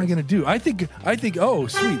yourself the What am I horns. going to do? I think, oh,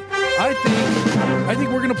 sweet. I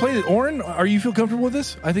think we're going to play this. Oren, are you feel comfortable with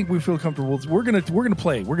this? I think we feel comfortable. We're going to play.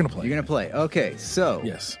 We're going to play. You're going to play. Okay. So,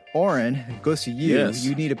 Yes. Oren, goes to you. Yes.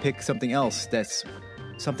 You need to pick something else that's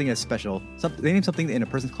special. They name something in a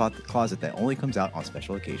person's closet that only comes out on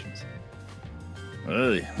special occasions.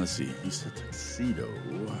 Hey, let's see. You said tuxedo.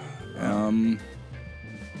 I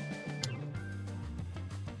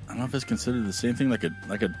don't know if it's considered the same thing, like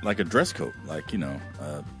a dress coat. Like, you know,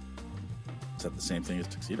 is that the same thing as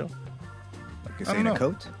tuxedo? Like you're I saying don't a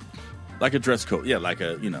know. coat? Like a dress coat. Yeah, like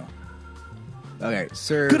a, you know. Okay.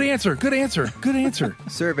 Sir. Good answer. Good answer. Good answer.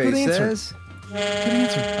 Survey Good answer. says. Good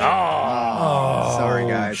answer. Oh, sorry,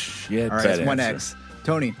 guys. Shit. All right. Bad It's one answer. X.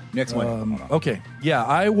 Tony, next one. Okay. Yeah,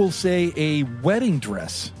 I will say a wedding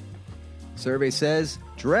dress. Survey says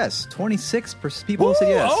dress. 26% people said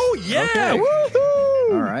yes. Oh, yeah. Okay.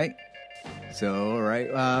 Woohoo. All right. So, all right.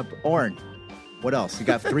 Oren, what else? You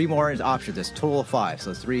got 3 more options. It's a total of 5.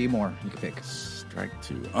 So 3 more you can pick. Strike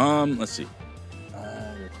 2. Let's see.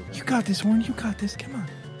 You got this, Oren. You got this. Come on.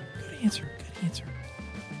 Good answer. Good answer.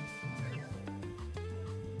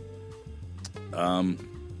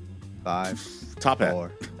 5. Top hat.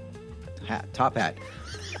 4. Top hat.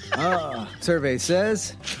 Survey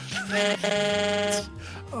says.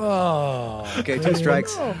 Oh. Okay, 2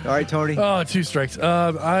 strikes. All right, Tony. Oh, 2 strikes.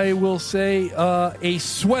 I will say a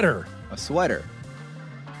sweater. A sweater.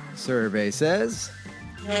 Survey says.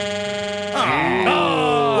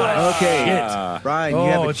 Oh, Okay. shit. Brian, you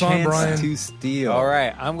have a it's on Brian. chance to steal. All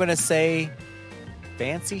right. I'm going to say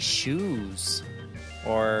fancy shoes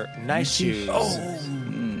or nice shoes. Oh,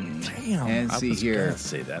 damn. And I see was here. gonna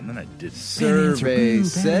say that, and then I didn't. Survey Bad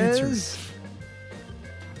answer. says.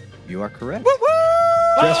 You are correct.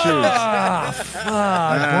 Dress shoes. Ah, fuck,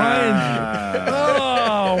 Brian.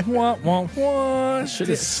 Oh, wah, wah, wah. Should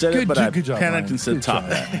have said Good it, but jo- I good job, panicked Brian. and said Good top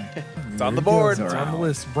job. hat. It's on the board. It's on the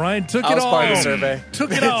list. Brian took I it was all. part of the survey.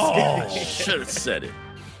 Took it all. Should have said it.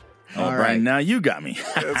 Oh, All Brian, right. now you got me.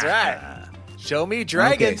 That's right. Show me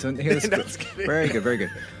dragon. Okay, so here's No, just kidding. very good, very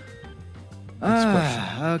good.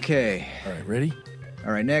 Okay. All right, ready?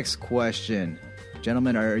 All right, next question.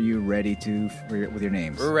 Gentlemen, are you ready with your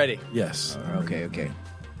names? We're ready. Yes. Okay.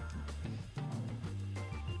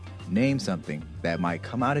 Name something that might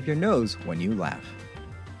come out of your nose when you laugh.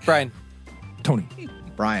 Brian, Tony.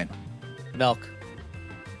 Brian, milk.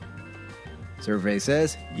 survey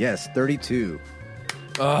says yes, 32.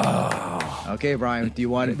 Oh. Okay, Brian, do you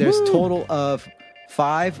want it? There's a total of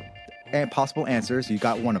 5 possible answers. You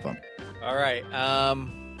got one of them. All right.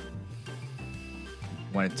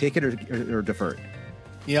 Want to take it or defer it?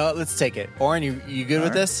 You know, let's take it. Oren, you good with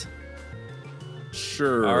right. this?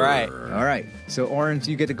 Sure. All right. All right. So, Orange,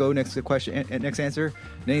 you get to go next to the question. Next answer.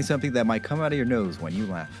 Name something that might come out of your nose when you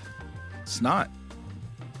laugh. Snot.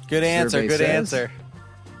 Good answer. Survey Good says- answer.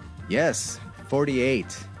 Yes,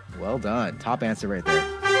 48. Well done. Top answer right there.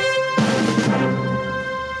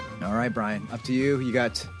 All right, Brian. Up to you. You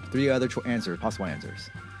got 3 other possible answers.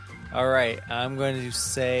 All right. I'm going to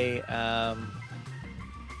say, I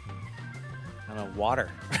don't know, water.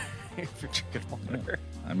 If you're drinking water.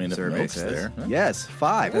 I mean, if Survey milk's says there. yes,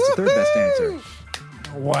 5. That's the 3rd best answer.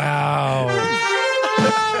 Wow.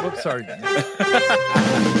 Whoops, sorry.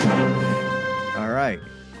 All right.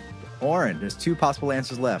 Oren, there's 2 possible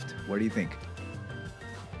answers left. What do you think?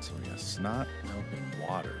 So we got snot, milk, and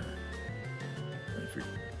water. And if you're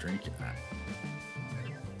drinking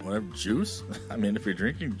whatever juice, I mean, if you're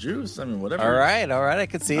drinking juice, I mean, whatever. All right. I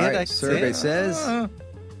can see All it. right, I can see survey it. says.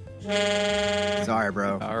 Sorry,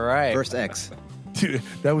 bro. All right. First X. Dude,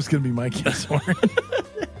 that was going to be my guess, Oren.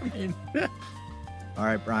 All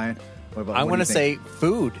right, Brian. What about? I'm going to say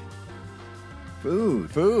food.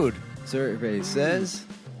 Food. Survey says.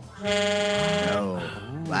 No.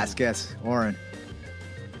 Last guess, Oren.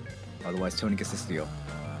 Otherwise, Tony gets the steal.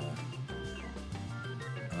 Come on,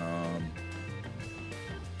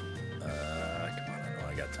 I know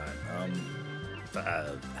I got time. I don't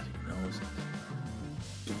know.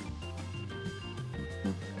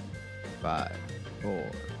 5,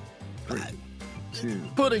 4, 3, 2.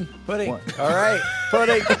 Pudding. Pudding. One. All right.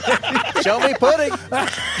 Pudding. Show me pudding.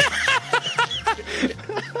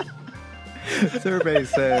 Survey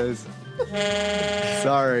says.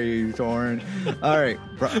 Sorry, Oren. All right,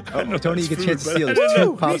 Tony, you get a chance to steal. There's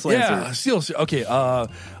 2 possible answers. Steal. Okay.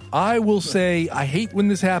 I will say I hate when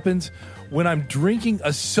this happens. When I'm drinking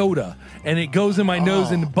a soda and it goes in my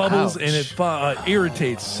nose and bubbles and it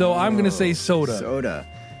irritates. So I'm going to say soda. Soda.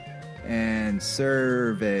 And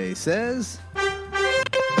survey says.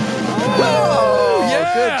 Oh,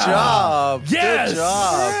 yeah. Good job. Yes. Good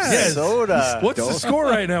job. Yes. Soda. What's the score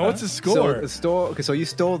right now? What's the score? So you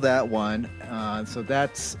stole that one. So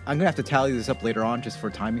that's. I'm gonna have to tally this up later on just for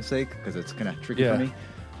timing's sake because it's kind of tricky for me.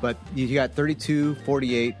 But you got 32,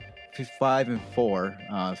 48, 55, and 4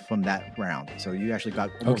 from that round. So you actually got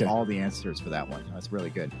almost all the answers for that one. That's really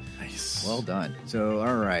good. Nice. Well done. So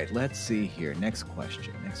all right, let's see here. Next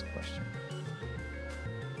question.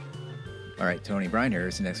 All right, Tony, Brian,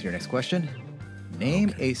 here's your next question.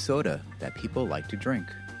 Name a soda that people like to drink.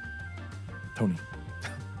 Tony.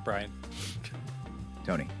 Brian.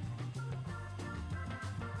 Tony.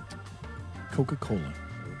 Coca-Cola.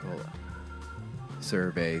 Coca-Cola.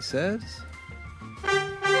 Survey says.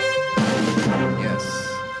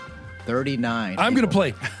 Yes. 39. I'm going to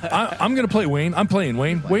play. I'm going to play, Wayne. I'm playing,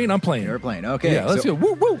 Wayne. Wayne, I'm playing. You're playing. Okay. Yeah, let's go.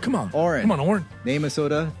 Woo, woo. Come on. Oren. Come on, Oren. Name a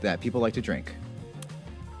soda that people like to drink.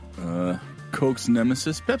 Coke's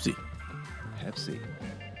nemesis, Pepsi. Pepsi.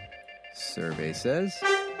 Survey says.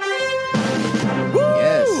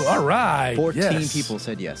 Yes. All right. 14 people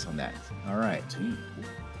said yes on that. All right.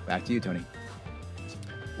 Back to you, Tony.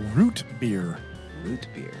 Root beer. Root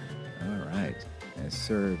beer. All right. And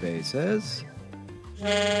survey says.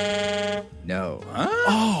 No.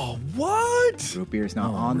 Oh, what? Root beer is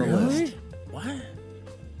not on the really? list. What?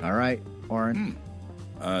 All right, Oren.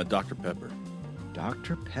 Dr. Pepper.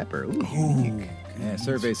 Dr. Pepper. Ooh, unique. And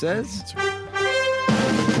survey says.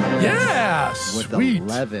 Yeah, With sweet.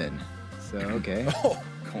 11. So, okay.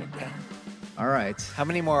 Going down. All right. How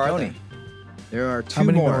many more are Tony. there? There are How 2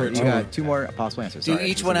 many more. more? You got 2 more possible answers. Do Sorry,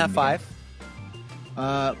 each I one said have them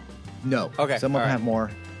 5? again. No. Okay, Some of them all right. have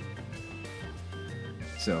more.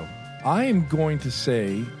 So, I am going to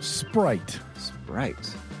say Sprite.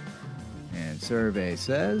 Sprite. And survey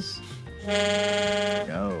says.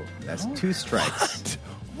 No. That's 2 strikes.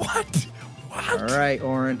 What? All right,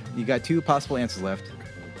 Oren. You got 2 possible answers left.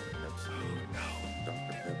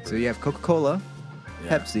 So you have Coca-Cola,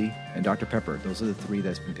 Pepsi, and Dr. Pepper. Those are the 3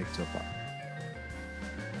 that's been picked so far.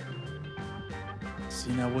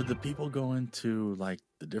 See, now would the people go into like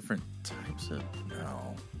the different types of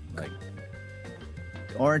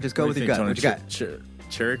Oren, just go with your gut. What you got?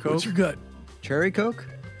 Cherry Coke? What's your gut? Cherry Coke?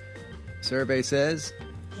 Survey says.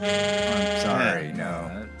 I'm sorry,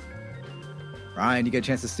 no. Ryan, you get a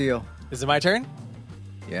chance to steal. Is it my turn?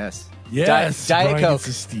 Yes. Yes. Diet Brian Coke. gets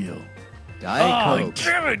to steal. Diet Coke.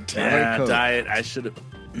 Damn it. Diet Coke. Diet. I should have.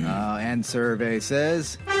 And survey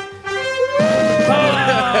says.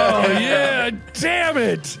 Oh, yeah. Damn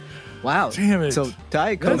it. Wow. Damn it. So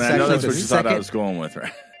Diet Coke's I know actually that's the what you thought I second. was going with,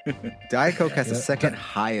 right? Diet Coke has the second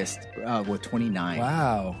highest with 29.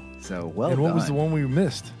 Wow. So well And what done. was the one we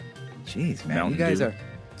missed? Jeez, man. Mountain You guys Dew. are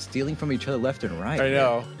stealing from each other left and right. I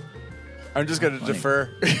know. I'm just going to Funny. defer.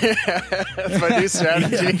 That's my new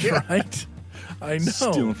strategy. Yeah, right? I know.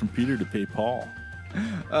 Stealing from Peter to pay Paul.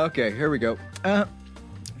 Okay, here we go.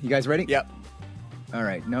 You guys ready? Yep. All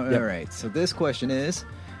right. All right. So this question is,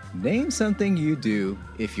 name something you do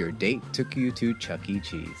if your date took you to Chuck E.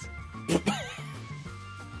 Cheese.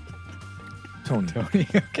 Tony.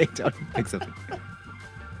 Okay, Tony, pick something.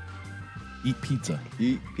 Eat pizza.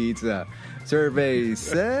 Eat pizza. Survey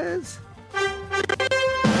says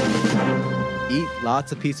eat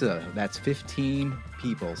lots of pizza. That's 15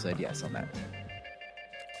 people said yes on that.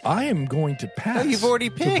 I am going to pass. No, you've already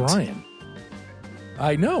to picked. Brian.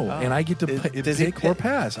 I know, and I get to pick or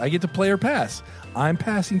pass. I get to play or pass. I'm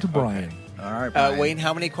passing to Brian. Okay. All right, Brian. Wayne,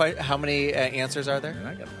 how many answers are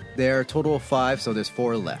there? There are a total of 5, so there's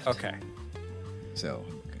 4 left. Okay. So,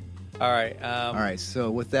 All right. all right. So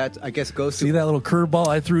with that, I guess goes See to that little curveball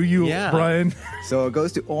I threw you, Yeah. Brian? so it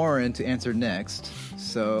goes to Oren to answer next.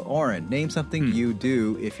 So Oren, name something you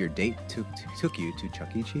do if your date took you to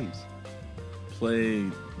Chuck E. Cheese. Play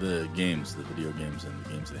the games, the video games, and the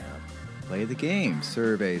games they have. Play the game.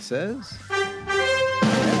 Survey says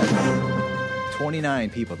 29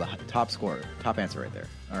 people, the top score, top answer right there.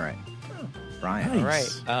 All right, Brian.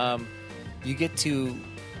 Nice. All right. You get to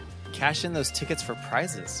cash in those tickets for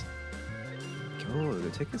prizes. Oh, the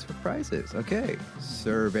tickets for prizes. Okay.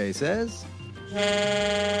 Survey says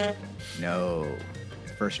no.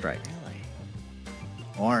 First strike.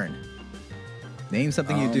 Oren, name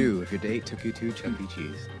something you do if your date took you to Chuck E.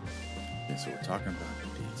 Cheese. Okay, so we're talking about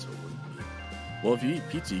dates. So it wouldn't be. Well, if you eat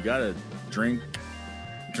pizza, you gotta drink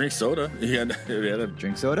soda. You gotta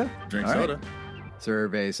Drink soda? drink All right. soda.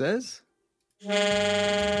 Survey says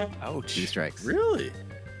Ouch. 2 strikes. Really?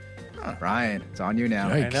 Brian, it's on you now.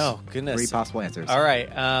 Yikes. I know. Goodness. 3 possible answers. All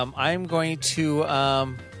right. I'm going to.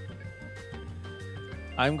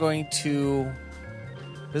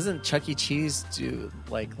 Doesn't Chuck E. Cheese do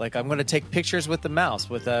like? I'm going to take pictures with the mouse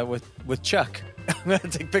with Chuck. I'm going to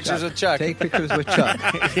take pictures with Chuck. Take pictures with Chuck.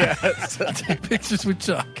 Yes. Take pictures with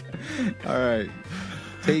Chuck. All right.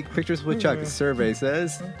 Take pictures with Chuck. The survey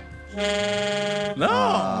says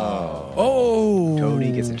No. Oh.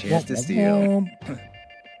 Tony gets a chance to steal.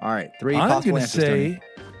 All right. 3 I'm possible gonna answers. Tony.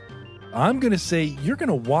 I'm going to say you're going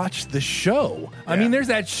to watch the show. I mean, there's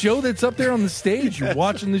that show that's up there on the stage. You're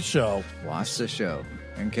watching the show. Watch the show.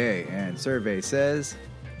 Okay. And survey says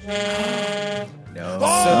no. So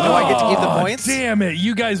do I get to keep the points? Damn it.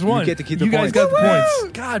 You guys won. You get to keep the You guys points. got the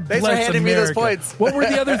points. God Thanks for bless handing me those America. points. What were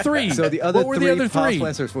the other 3? So the other what were 3 the other possible 3?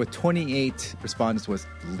 answers with 28 respondents was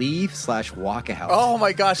leave/walk out. Oh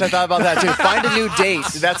my gosh, I thought about that too. Find a new date.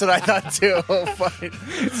 That's what I thought too.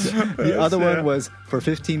 The other one was for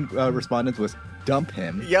 15 respondents was dump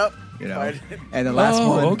him. Yep. You know, and the last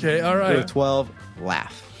one. Okay, all right. there were 12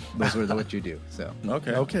 laugh. Those were what you do. So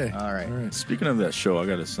Okay. Okay. all right. Speaking of that show, I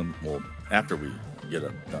got well, after we get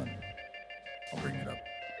it done, I'll bring it up.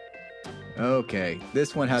 Okay,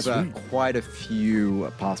 this one has Sweet. quite a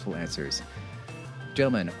few possible answers.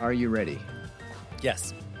 Gentlemen, are you ready?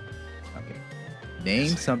 Yes. Okay. Name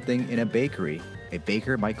something in a bakery a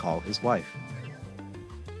baker might call his wife.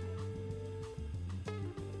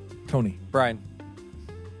 Tony. Brian.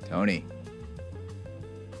 Tony.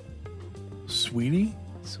 Sweetie?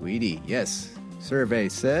 Sweetie. Yes. Survey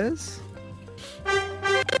says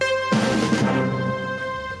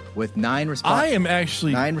with 9 respondents. I am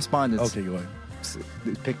actually... 9 respondents. Okay, go ahead.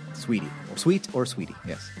 Pick Sweetie. Or Sweet or Sweetie.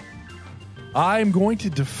 Yes. I'm going to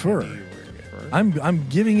defer. I'm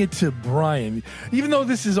giving it to Brian. Even though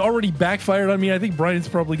this has already backfired on me, I think Brian's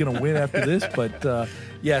probably going to win after this. But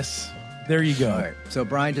yes, there you go. All right. So,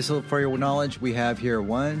 Brian, just for your knowledge, we have here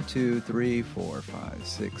 1, 2, 3, 4, 5,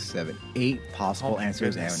 6, 7, 8 possible my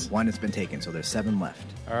answers, goodness. and 1 has been taken. So there's 7 left.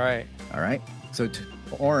 All right. All right. So,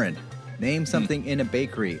 Oren, name something in a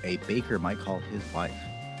bakery a baker might call his wife.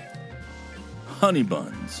 Honey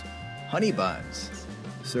buns. Honey buns.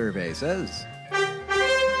 Survey says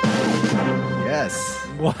yes.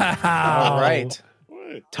 Wow. All right.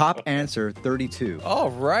 Top answer 32. Oh,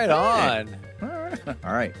 right on.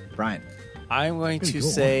 All right, Brian. I'm going Pretty to cool.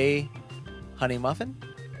 say honey muffin.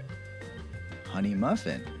 Honey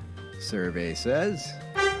muffin. Survey says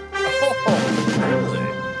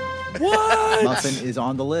What? muffin is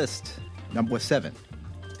on the list. Number 7.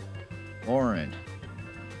 Oren.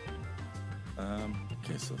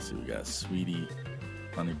 Okay, so let's see. We got sweetie,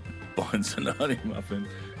 honey buns, and a honey muffin.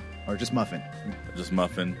 Or just muffin. Just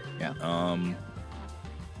muffin. Yeah.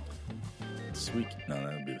 Sweet. No,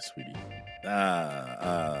 that would be a sweetie.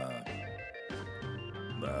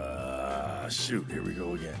 Shoot. Here we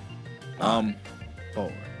go again.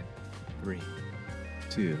 4, 3,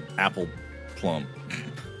 2. Apple plum.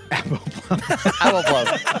 Apple plum. Apple plum.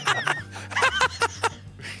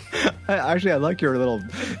 Actually, I like your little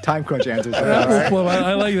time crunch answers. Apple plum.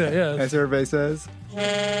 I like that. Yeah. As everybody says.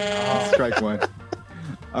 Strike 1.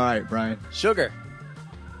 All right, Brian. Sugar.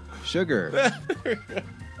 Sugar.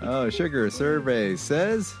 Oh, sugar. Survey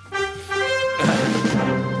says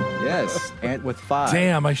yes, and with 5.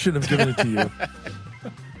 Damn, I shouldn't have given it to you.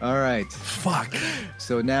 All right. Fuck.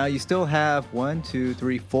 So now you still have 1, 2,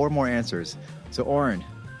 3, 4 more answers. So, Oren,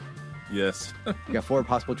 Yes. you got 4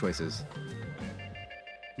 possible choices.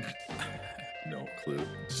 No clue.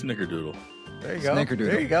 Snickerdoodle. There you go. Snickerdoodle.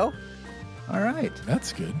 There you go. All right.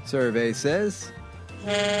 That's good. Survey says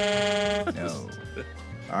no.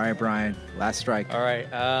 All right, Brian. Last strike. All right.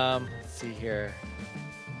 Let's see here.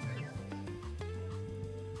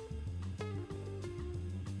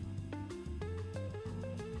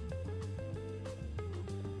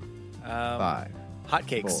 Five,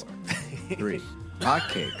 Hotcakes. 4, 3.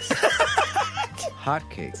 Hotcakes.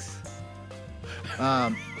 Hotcakes.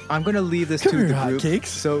 I'm going to leave this Come to here, the group. hotcakes.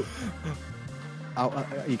 So,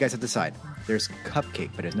 you guys have to decide. There's cupcake,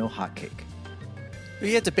 but there's no hotcake.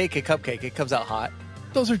 You have to bake a cupcake. It comes out hot.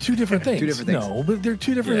 Those are two different things. Two different things. No, but they're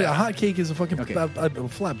two different. Yeah. A hot cake is a fucking Okay. a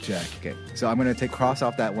flapjack. Okay, so I'm going to cross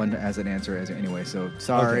off that one as an answer anyway. So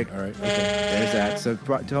sorry. Okay, all right. Okay. There's that. So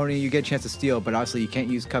Tony, you get a chance to steal, but obviously you can't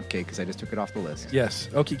use cupcake because I just took it off the list. Yes.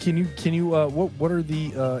 Okay. Can you? What are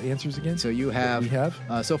the answers again? So you have. We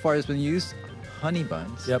have. So far it's been used honey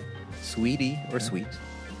buns. Yep. Sweetie or sweet,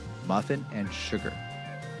 muffin, and sugar.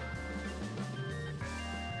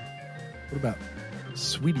 What about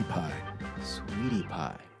sweetie pie? Sweetie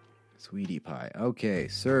pie. Sweetie pie. Okay,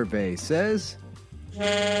 survey says.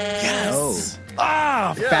 Yes.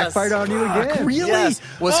 Ah, Yes. Backfired on you again. really? Yes.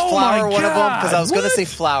 Was Oh flour my one of them? Because I was going to God, say what?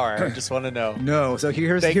 flour. I just want to know. No, so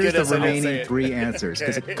here's Thank the goodness I didn't say remaining it. 3 answers.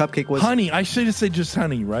 Because Okay. cupcake was Honey. I should have said just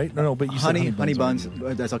honey, right? No, but you said honey buns.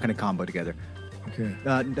 already. That's all kind of combo together. Okay.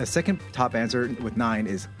 The second top answer with 9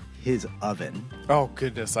 is his oven. Oh,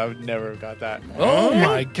 goodness. I would never have got that. Oh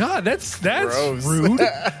my God, that's Gross. rude.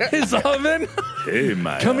 His oven. Hey,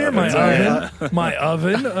 my Come here, my oven's oven. My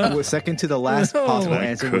oven. Was second to the last No. possible Can I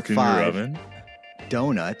answer cook with in your 5. oven?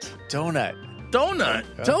 Donut. Donut. Donut.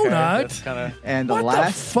 Donut? That's kind of... And the What the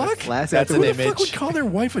last fuck? last That's answer an Who with the fuck would call their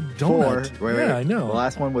wife a 4. donut? Wait, Yeah, I know. The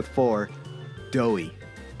last one with 4. Doughy.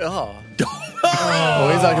 Oh.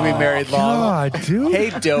 Oh, he's not going to be married long. God, dude. Hey,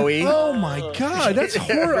 Doughy. Oh my God, that's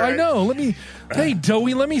horrible. I know. Hey,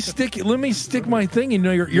 Doughy, let me stick my thing in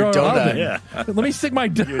your donut. oven. Yeah. Let me stick my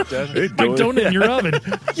donut. Hey, my donut in your oven.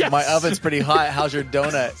 Yes. My oven's pretty hot. How's your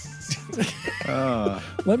donut?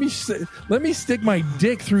 Let me stick my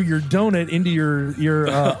dick through your donut into your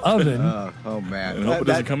oven, Oh man. I hope it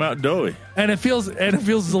doesn't come out doughy. and it feels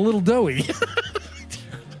a little doughy.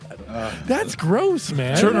 That's gross,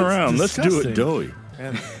 man. Turn That's around. Let's do disgusting. it doughy.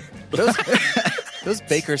 Man, those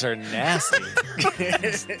bakers are nasty.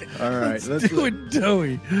 All right. Let's Do it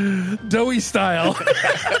doughy style.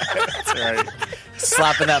 That's right.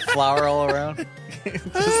 Slapping that flour all around.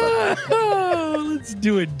 Oh, let's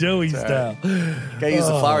do it doughy style. Gotta use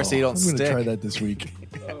the flour so you don't I'm gonna stick. try that this week.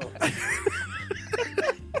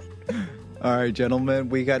 All right, gentlemen.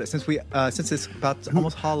 We got it since it's about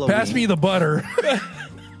almost Halloween. Pass me the butter.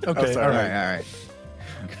 Okay, sorry. all All right. right. All right.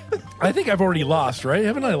 I think I've already lost, right?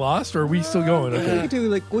 Haven't I lost, or are we still going? We Okay. can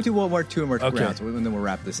do we'll do one more, 2 more Okay. rounds, and then we'll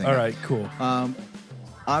wrap this thing. All up. right, cool.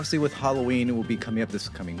 Obviously, with Halloween, it will be coming up this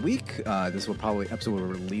coming week. This episode will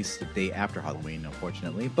release the day after Halloween,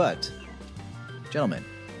 unfortunately. But, gentlemen,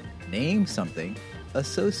 name something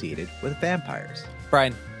associated with vampires.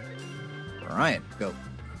 Brian, Ryan, go.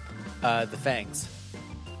 the fangs.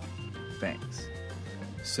 Thanks.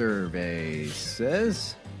 Survey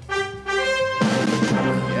says.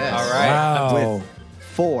 Yes. All right. Wow.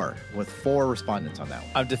 With four respondents on that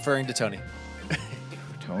one. I'm deferring to Tony.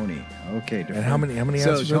 Tony. Okay. And how many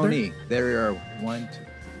So answers are Tony, there are 1,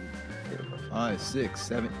 2, 3, 4, 5, 6,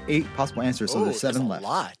 7, 8 possible answers. So there's 7 left. A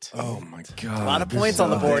lot. Oh my God. A lot of points on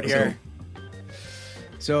the board here.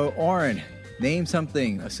 So Oren, name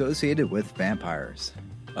something associated with vampires.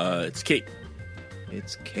 It's Kate.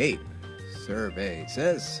 It's Kate. Survey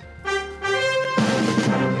says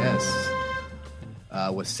yes.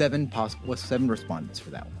 With 7 respondents for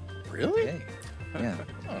that one. Really? Okay. Yeah.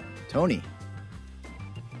 Tony.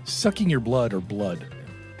 Sucking your blood or blood?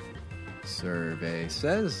 Survey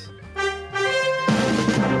says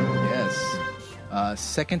yes.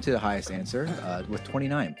 Second to the highest answer with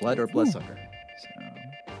 29. Blood or bloodsucker. So,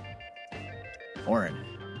 Oren.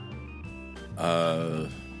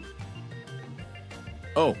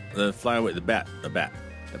 Oh, the fly away, the bat. The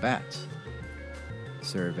bat.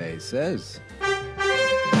 Survey says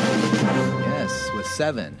yes with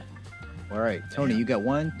 7. All right, Tony, you got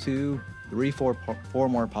 1, 2, 3, 4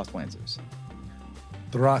 more possible answers.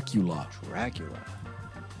 Dracula. Dracula.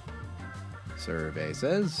 Survey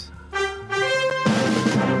says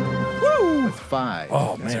woo with 5.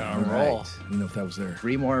 Oh, That's man. all On a roll. right. I don't know if that was there.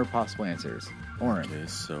 3 more possible answers. Oren. Okay,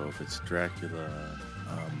 so if it's Dracula,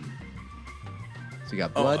 So you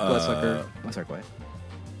got blood, bloodsucker. I'm sorry, go ahead.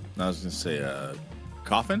 I was gonna say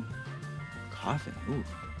coffin. Coffin. Ooh,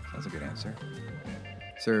 that's a good answer.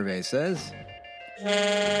 Survey says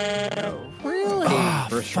No. Really? Ah,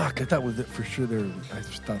 First fuck. strike. I thought with it for sure there. I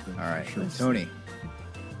just thought that. All right, for sure. Tony.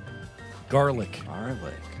 Garlic.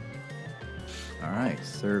 Garlic. All right.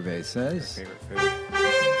 Survey says Favorite food.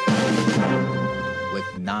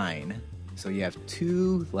 with 9, so you have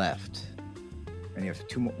 2 left, and you have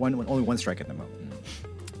only one strike at the moment.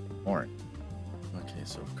 Oren. Okay,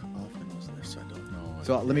 so coffin was there, so I don't know.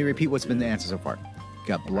 So let me repeat what's been the answer so far. You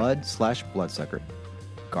got blood/bloodsucker,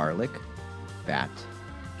 garlic, bat,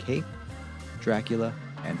 cape, Dracula,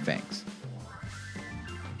 and fangs.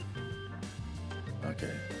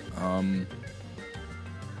 Okay.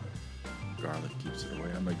 Garlic keeps it away.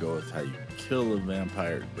 I'm gonna go with how you kill a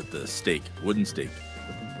vampire with the stake, wooden stake.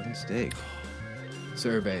 Wooden stake.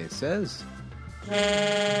 Survey says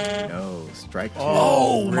no. Strike 2.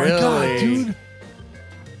 Oh my god, really? dude!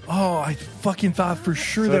 Oh, I fucking thought for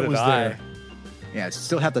sure So that did was I. there. Yeah,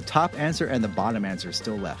 still have the top answer and the bottom answer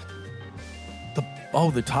still left.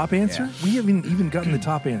 The top answer? Yeah. We haven't even gotten the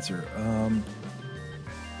top answer.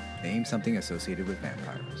 Name something associated with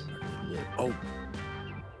vampires. Oh,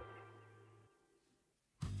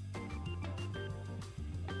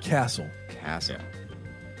 Castle. Castle.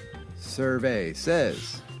 Survey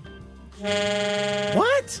says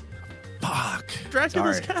What? Fuck.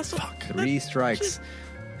 Dracula's Sorry. castle. 3 strikes.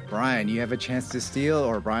 Brian, you have a chance to steal,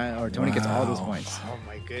 or Tony gets all those Wow. points. Oh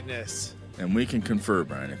my goodness. And we can confer,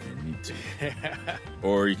 Brian, if you need to,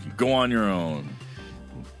 or you can go on your own.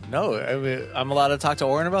 No, I'm allowed to talk to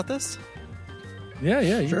Oren about this? Yeah,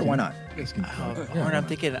 you Sure, can- why not? you guys can- Oren, I'm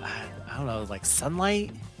thinking, I don't know, like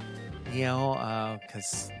sunlight,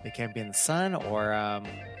 because they can't be in the sun, or Yeah.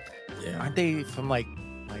 aren't they from like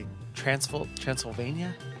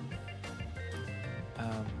Transylvania?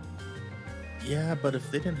 Yeah, but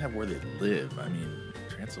if they didn't have where they live, I mean,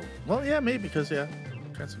 well, yeah, maybe because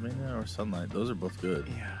Transylvania or sunlight, those are both good.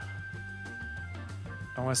 Yeah.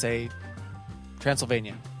 I want to say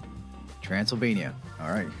Transylvania. Transylvania. All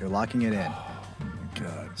right, you're locking it in.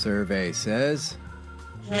 God. Survey says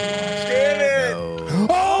no.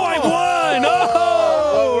 Oh, I won!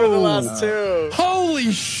 Oh, we're the last two.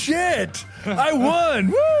 Holy shit! I won!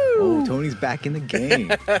 Woo! Oh, Tony's back in the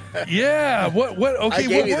game. Yeah. What? Okay.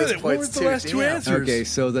 gave What you were those they? What were points the too, last 2 damn. answers? Okay,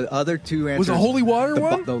 so the other 2 answers Was the holy water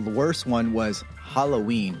one? The worst one was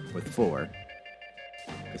Halloween with 4.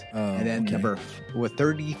 And then okay. with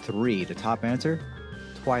 33, the top answer,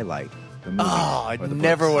 Twilight. The movie. Oh, I or the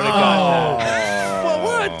never books. would have gotten that.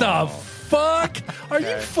 Well, what the fuck? Are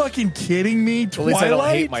you fucking kidding me? At Twilight? least I don't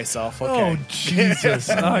hate myself. Okay. Oh, Jesus.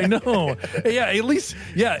 I know. Yeah, at least,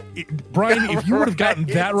 Brian, if you would have gotten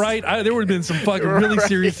that right, there would have been some fucking really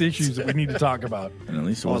serious issues that we need to talk about. And at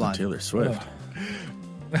least it Hold wasn't on. Taylor Swift.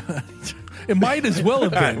 It might as well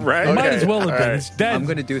have been. Right? It might Okay. as well have All been. right. It's dead. I'm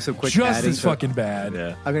going to do some quick just adding. as so- fucking bad.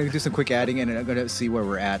 Yeah. I'm going to do some quick adding, and I'm going to see where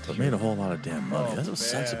we're at. But made a whole lot of damn money. That's what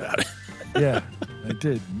sucks about it. Yeah, I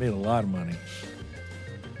did. Made a lot of money.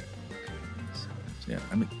 Yeah,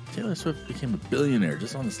 I mean, Taylor Swift became a billionaire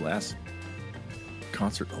just on this last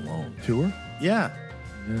concert alone. Tour? Yeah.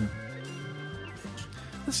 Yeah.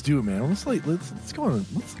 Let's do it, man. Let's go on.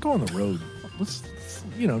 Let's go on the road. Let's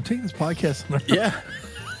take this podcast on the road. Yeah.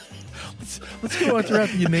 Let's go out throughout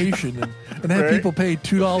the nation and have Right. people pay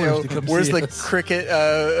 $2 to come Where's see the us. cricket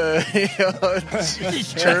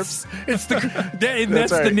chirps? It's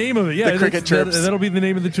that's right. the name of it. Yeah, The cricket chirps. That'll be the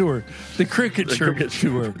name of the tour. The cricket chirp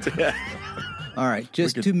tour. All right,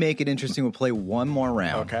 just to make it interesting, we'll play one more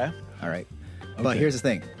round. Okay. All right. But here's the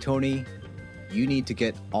thing, Tony, you need to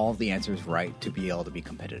get all the answers right to be able to be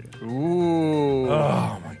competitive. Ooh.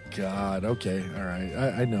 Oh my God. Okay. All right.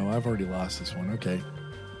 I know. I've already lost this one. Okay.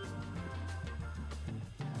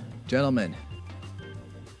 Gentlemen,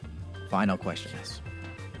 final question.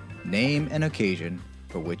 Name an occasion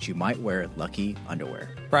for which you might wear lucky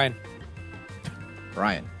underwear. Brian,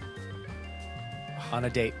 Brian, on a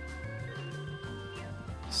date.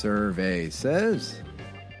 survey says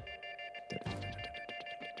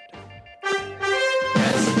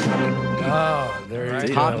Oh, there you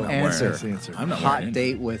go. top I'm not answer. That's the answer. I'm not Hot wearing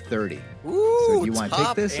date with 30. Ooh, So do you wanna take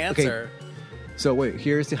top this? Okay. Answer. So wait,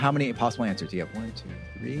 here's how many possible answers do you have? 1, 2,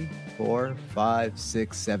 3, 4, 5,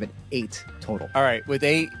 6, 7, 8 total. All right, with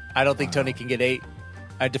 8, I don't think Tony can get 8.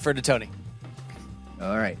 I defer to Tony.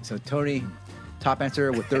 All right. So Tony, top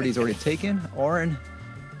answer with 30 is already taken. Oren,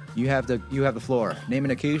 you have the floor. Name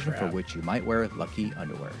an occasion for which you might wear lucky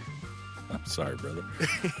underwear. I'm sorry, brother.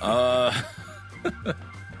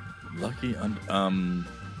 Lucky.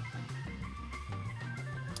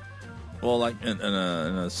 Well, like in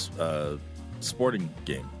a sporting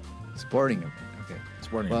game. Sporting. Okay.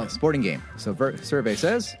 Sporting. Well, game. sporting game. So survey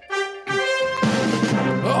says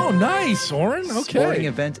Oh nice, Oren. Okay. Sporting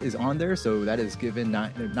event is on there, so that is given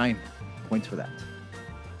 9 points for that.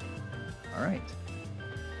 All right.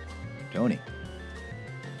 Tony.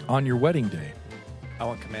 On your wedding day. I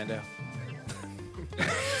want Commando.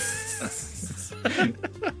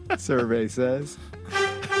 Survey says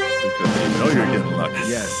Because you know you're getting lucky.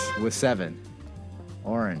 yes, with 7.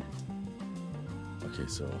 Oren. Okay,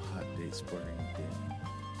 so hot day, sporting day,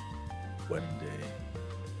 wedding day,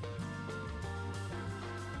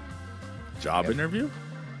 job interview.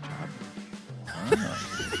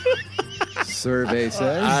 Survey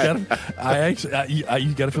says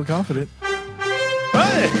You got to feel confident.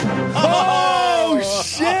 Oh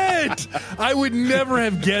shit! I would never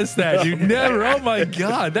have guessed that, dude. Never. Oh my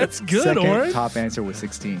god, that's good, second Oren. top answer was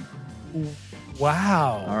 16.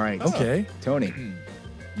 Wow. All right. Okay. Tony,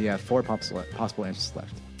 you have 4 possible answers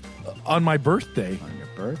left. On my birthday. On your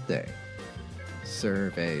birthday.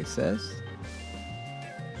 Survey says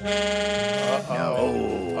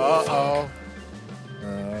Uh-oh.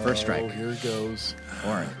 first strike. Oh, here it goes.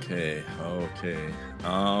 Oren. Okay.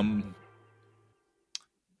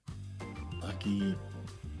 Lucky.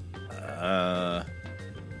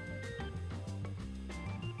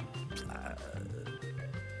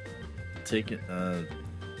 Take it.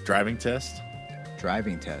 Driving test.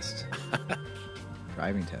 Driving test.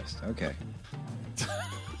 Driving test. Okay.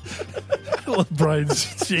 I love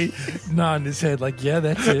Brian's nodding his head like, yeah,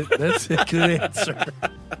 that's it. That's it. Good answer.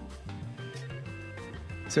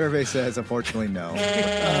 Survey says, unfortunately, no.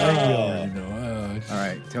 I know. All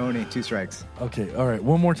right, Tony, 2 strikes. Okay, all right.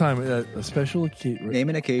 One more time. A special occasion. Name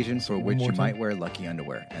an occasion for which more you time. might wear lucky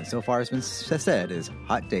underwear. And so far, it's been said is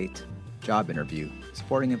hot date, job interview,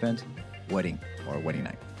 sporting event, wedding, or wedding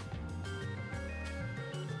night.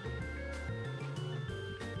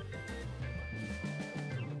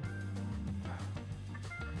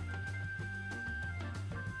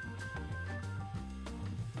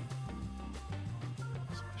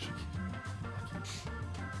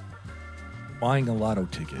 Buying a lotto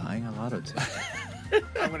ticket. Buying a lotto ticket.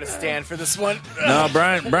 I'm going to stand for this one. No,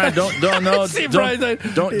 Brian, don't no, See, don't Brian,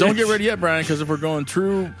 don't get ready yet, Brian, because if we're going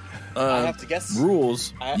true I have to guess.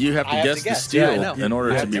 rules, you have to I have guess to the guess. steal Yeah, I know. in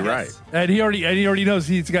order I to have be to right. guess. And he already knows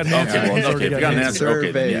he's got an answer. Okay, well, He's okay, already if you got an an answer. Okay,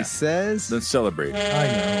 Survey yeah. says. Let's celebrate. I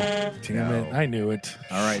know. Damn it. I knew it.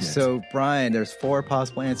 All right, so Brian, there's 4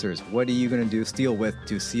 possible answers. What are you going to do steal with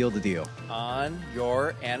to seal the deal? On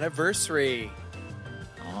your anniversary.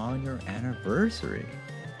 On your anniversary.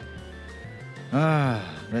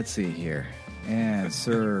 Let's see here. And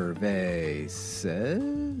survey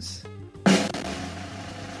says.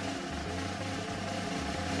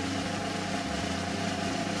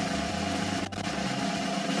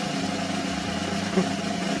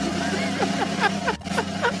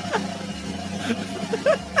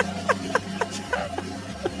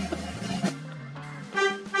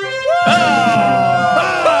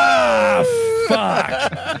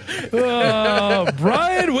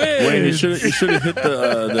 Brian wins. Wayne, you should have hit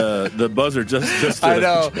the buzzer just to, I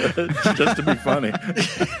know. just to be funny.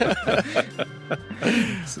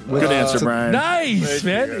 Good answer, Brian. Nice,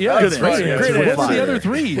 man. Yeah, Good that's right. answer. Great With answer. What was the five. other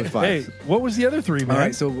 3? With 5. Hey, what was the other 3, man? All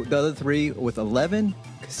right, so the other 3 with 11,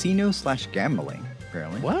 casino/gambling,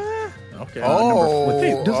 apparently. What? Okay.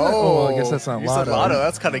 I guess that's not you lotto. said lotto.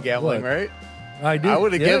 That's kind of gambling, What? right? I did. I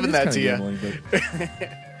would've given it that is to kinda you. gambling,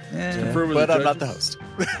 Yeah. But I'm not the host.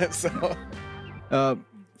 So,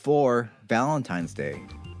 For Valentine's Day.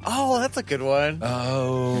 oh, that's a good one.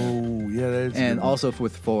 oh, yeah. That's And also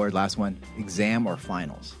with 4, last one, exam or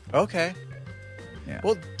finals. Okay. Yeah.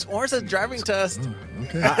 Well, tomorrow's a driving test.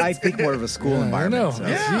 okay. I think more of a school Yeah, environment. I know. so-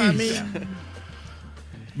 Yeah, I Jeez. mean,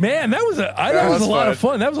 Man, that was a was lot fun. of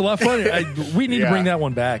fun. That was a lot of fun. We need to Yeah. bring that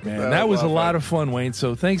one back, man. That was a of lot of fun, Wayne.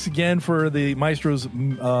 So thanks again for the Maestro's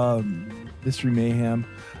Mystery Mayhem.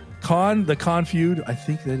 The Con Feud. I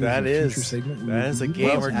think That a is. future segment. That is a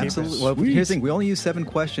game we're keeping. Absolutely. Well, Sweet. here's the thing. We only use 7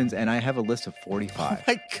 questions, and I have a list of 45.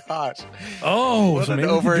 My gosh. Oh, What so an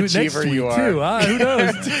maybe we can do it next overachiever week you are. too. Who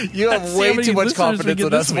knows? You have See how way many too much listeners we confidence get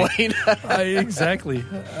in us, this week. Wayne. Exactly.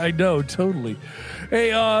 I know, totally.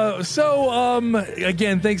 Hey,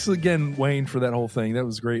 again, thanks again, Wayne, for that whole thing. That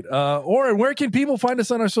was great. Oren, where can people find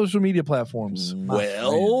us on our social media platforms?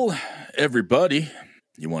 well, everybody,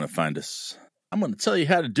 you want to find us? I'm going to tell you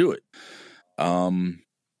how to do it.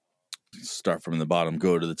 Start from the bottom,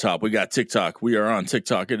 go to the top. We got TikTok. We are on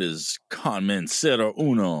TikTok. It is KONMan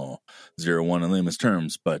 01 in layman's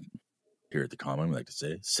terms, but here at the KONMan, we like to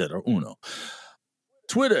say 01.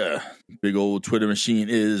 Twitter, big old Twitter machine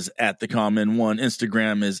is at the KONMan1.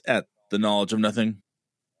 Instagram is at the Knowledge of Nothing.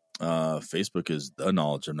 Facebook is the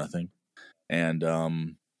Knowledge of Nothing. And,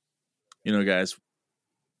 guys,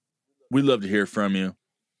 We love to hear from you.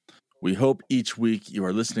 We hope each week you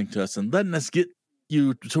are listening to us and letting us get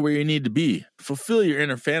you to where you need to be. Fulfill your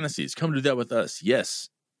inner fantasies. Come do that with us. Yes.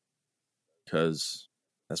 Because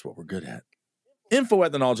that's what we're good at.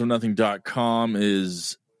 info@theknowledgeofnothing.com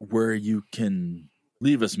is where you can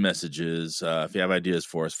leave us messages. If you have ideas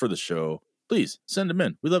for us for the show, please send them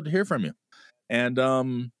in. We'd love to hear from you. And,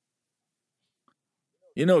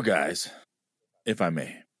 guys, if I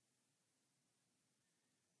may,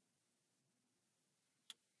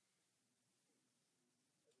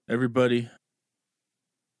 everybody,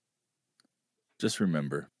 just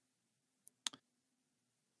remember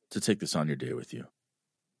to take this on your day with you.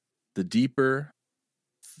 The deeper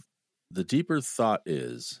thought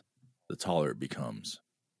is, the taller it becomes.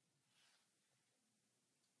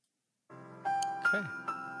 Okay.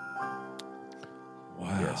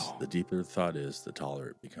 Wow. Yes, the deeper the thought is, the taller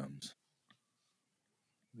it becomes.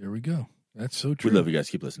 There we go. That's so true. We love you guys.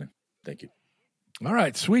 Keep listening. Thank you. All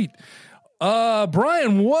right, sweet.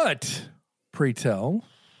 Brian, what, pray tell,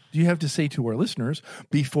 do you have to say to our listeners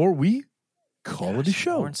before we call it a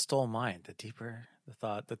show? Warren stole mine. The deeper the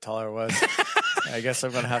thought, the taller it was. I guess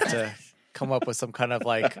I'm going to have to come up with some kind of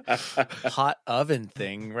like hot oven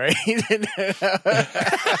thing, right?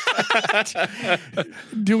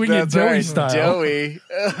 Doing That's it doughy right, style. Doughy.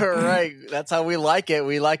 Right. That's how we like it.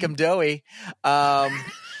 We like them doughy.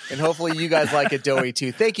 And hopefully you guys like it doughy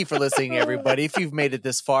too. Thank you for listening, everybody. If you've made it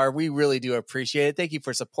this far, we really do appreciate it. Thank you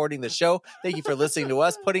for supporting the show. Thank you for listening to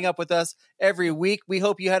us, putting up with us every week. We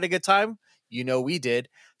hope you had a good time. You know we did.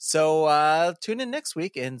 So tune in next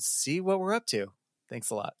week and see what we're up to. Thanks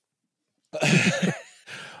a lot.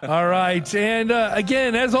 All right. And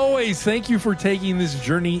again, as always, thank you for taking this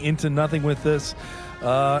journey into nothing with us.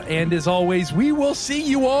 And as always, we will see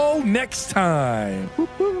you all next time.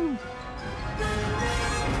 Woo-hoo.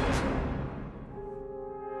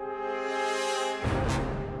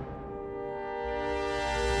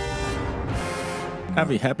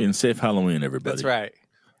 Happy and safe Halloween, everybody. That's right.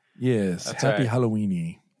 Yes. That's Happy right.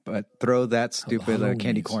 Halloweeny. But throw that stupid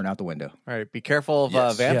candy Halloweenies. corn out the window. All right. Be careful of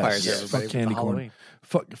Yes. vampires, Yes. everybody. Fuck candy with corn.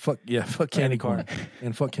 Halloween. Fuck candy corn.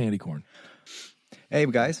 And fuck candy corn. Hey,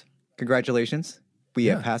 guys, congratulations. We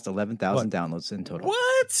Yeah. have passed 11,000 downloads in total.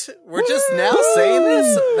 What? We're just now saying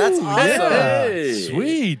this? That's awesome. Yeah. Hey.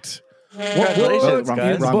 Sweet. Congratulations, wrong,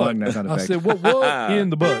 guys. wrong button. That's not I effect. said, what in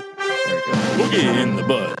the butt? There we go. Boogie in the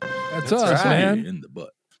butt. That's us, right. man. In the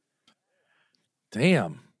butt.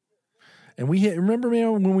 Damn. And we hit, remember,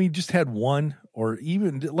 man, when we just had one or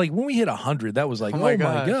even like when we hit 100, that was like, Oh oh my my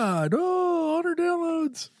gosh. God, 100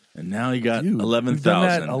 downloads. And now you got Dude, we've done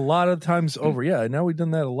that 11,000. a lot of times over. Yeah, now we've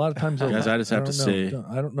done that a lot of times over. Guys, I just have to say,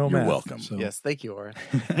 I don't know you're math, welcome. so. Yes, thank you, Warren.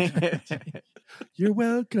 You're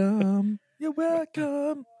welcome. You're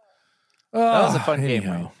welcome. That was a fun game,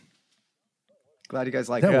 anyhow. Wayne. Glad you guys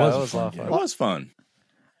like That it. was that a was a fun lot of game. It was fun.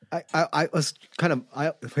 I was kind of.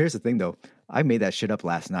 Here's the thing, though. I made that shit up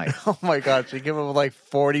last night. Oh my gosh, you give him like Did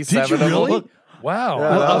 47 you really? of them. Wow. Yeah, I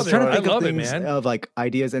that I was was trying to I think of love it, things man. of like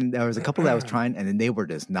ideas, and there was a couple that I was trying, and then they were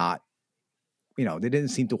just not. They didn't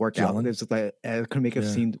seem to work out. Gelling. It was just like I couldn't make it Yeah.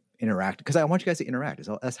 seem interactive because I want you guys to interact.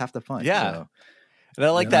 That's half the fun. Yeah. So, And I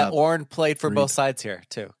like Yeah. that Warren played for Agreed. both sides here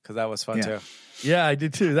too, because that was fun Yeah. too. Yeah, I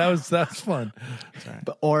did too. That was fun.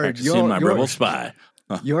 but or Practicing my rebel spy.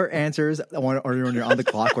 your answers when you're on the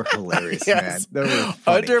clock were hilarious, Yes. man. They were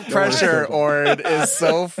funny. Under They were pressure, so funny. Orin is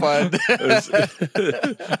so fun.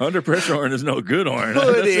 Under pressure orange is no good orange.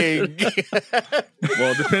 Pudding.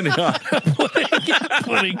 Well, depending on.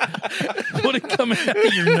 Pudding coming out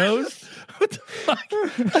of your nose. What the fuck?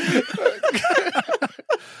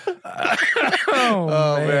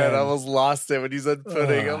 Oh man, I almost lost it when he said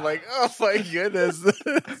pudding. I'm like, oh my goodness,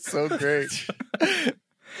 so great.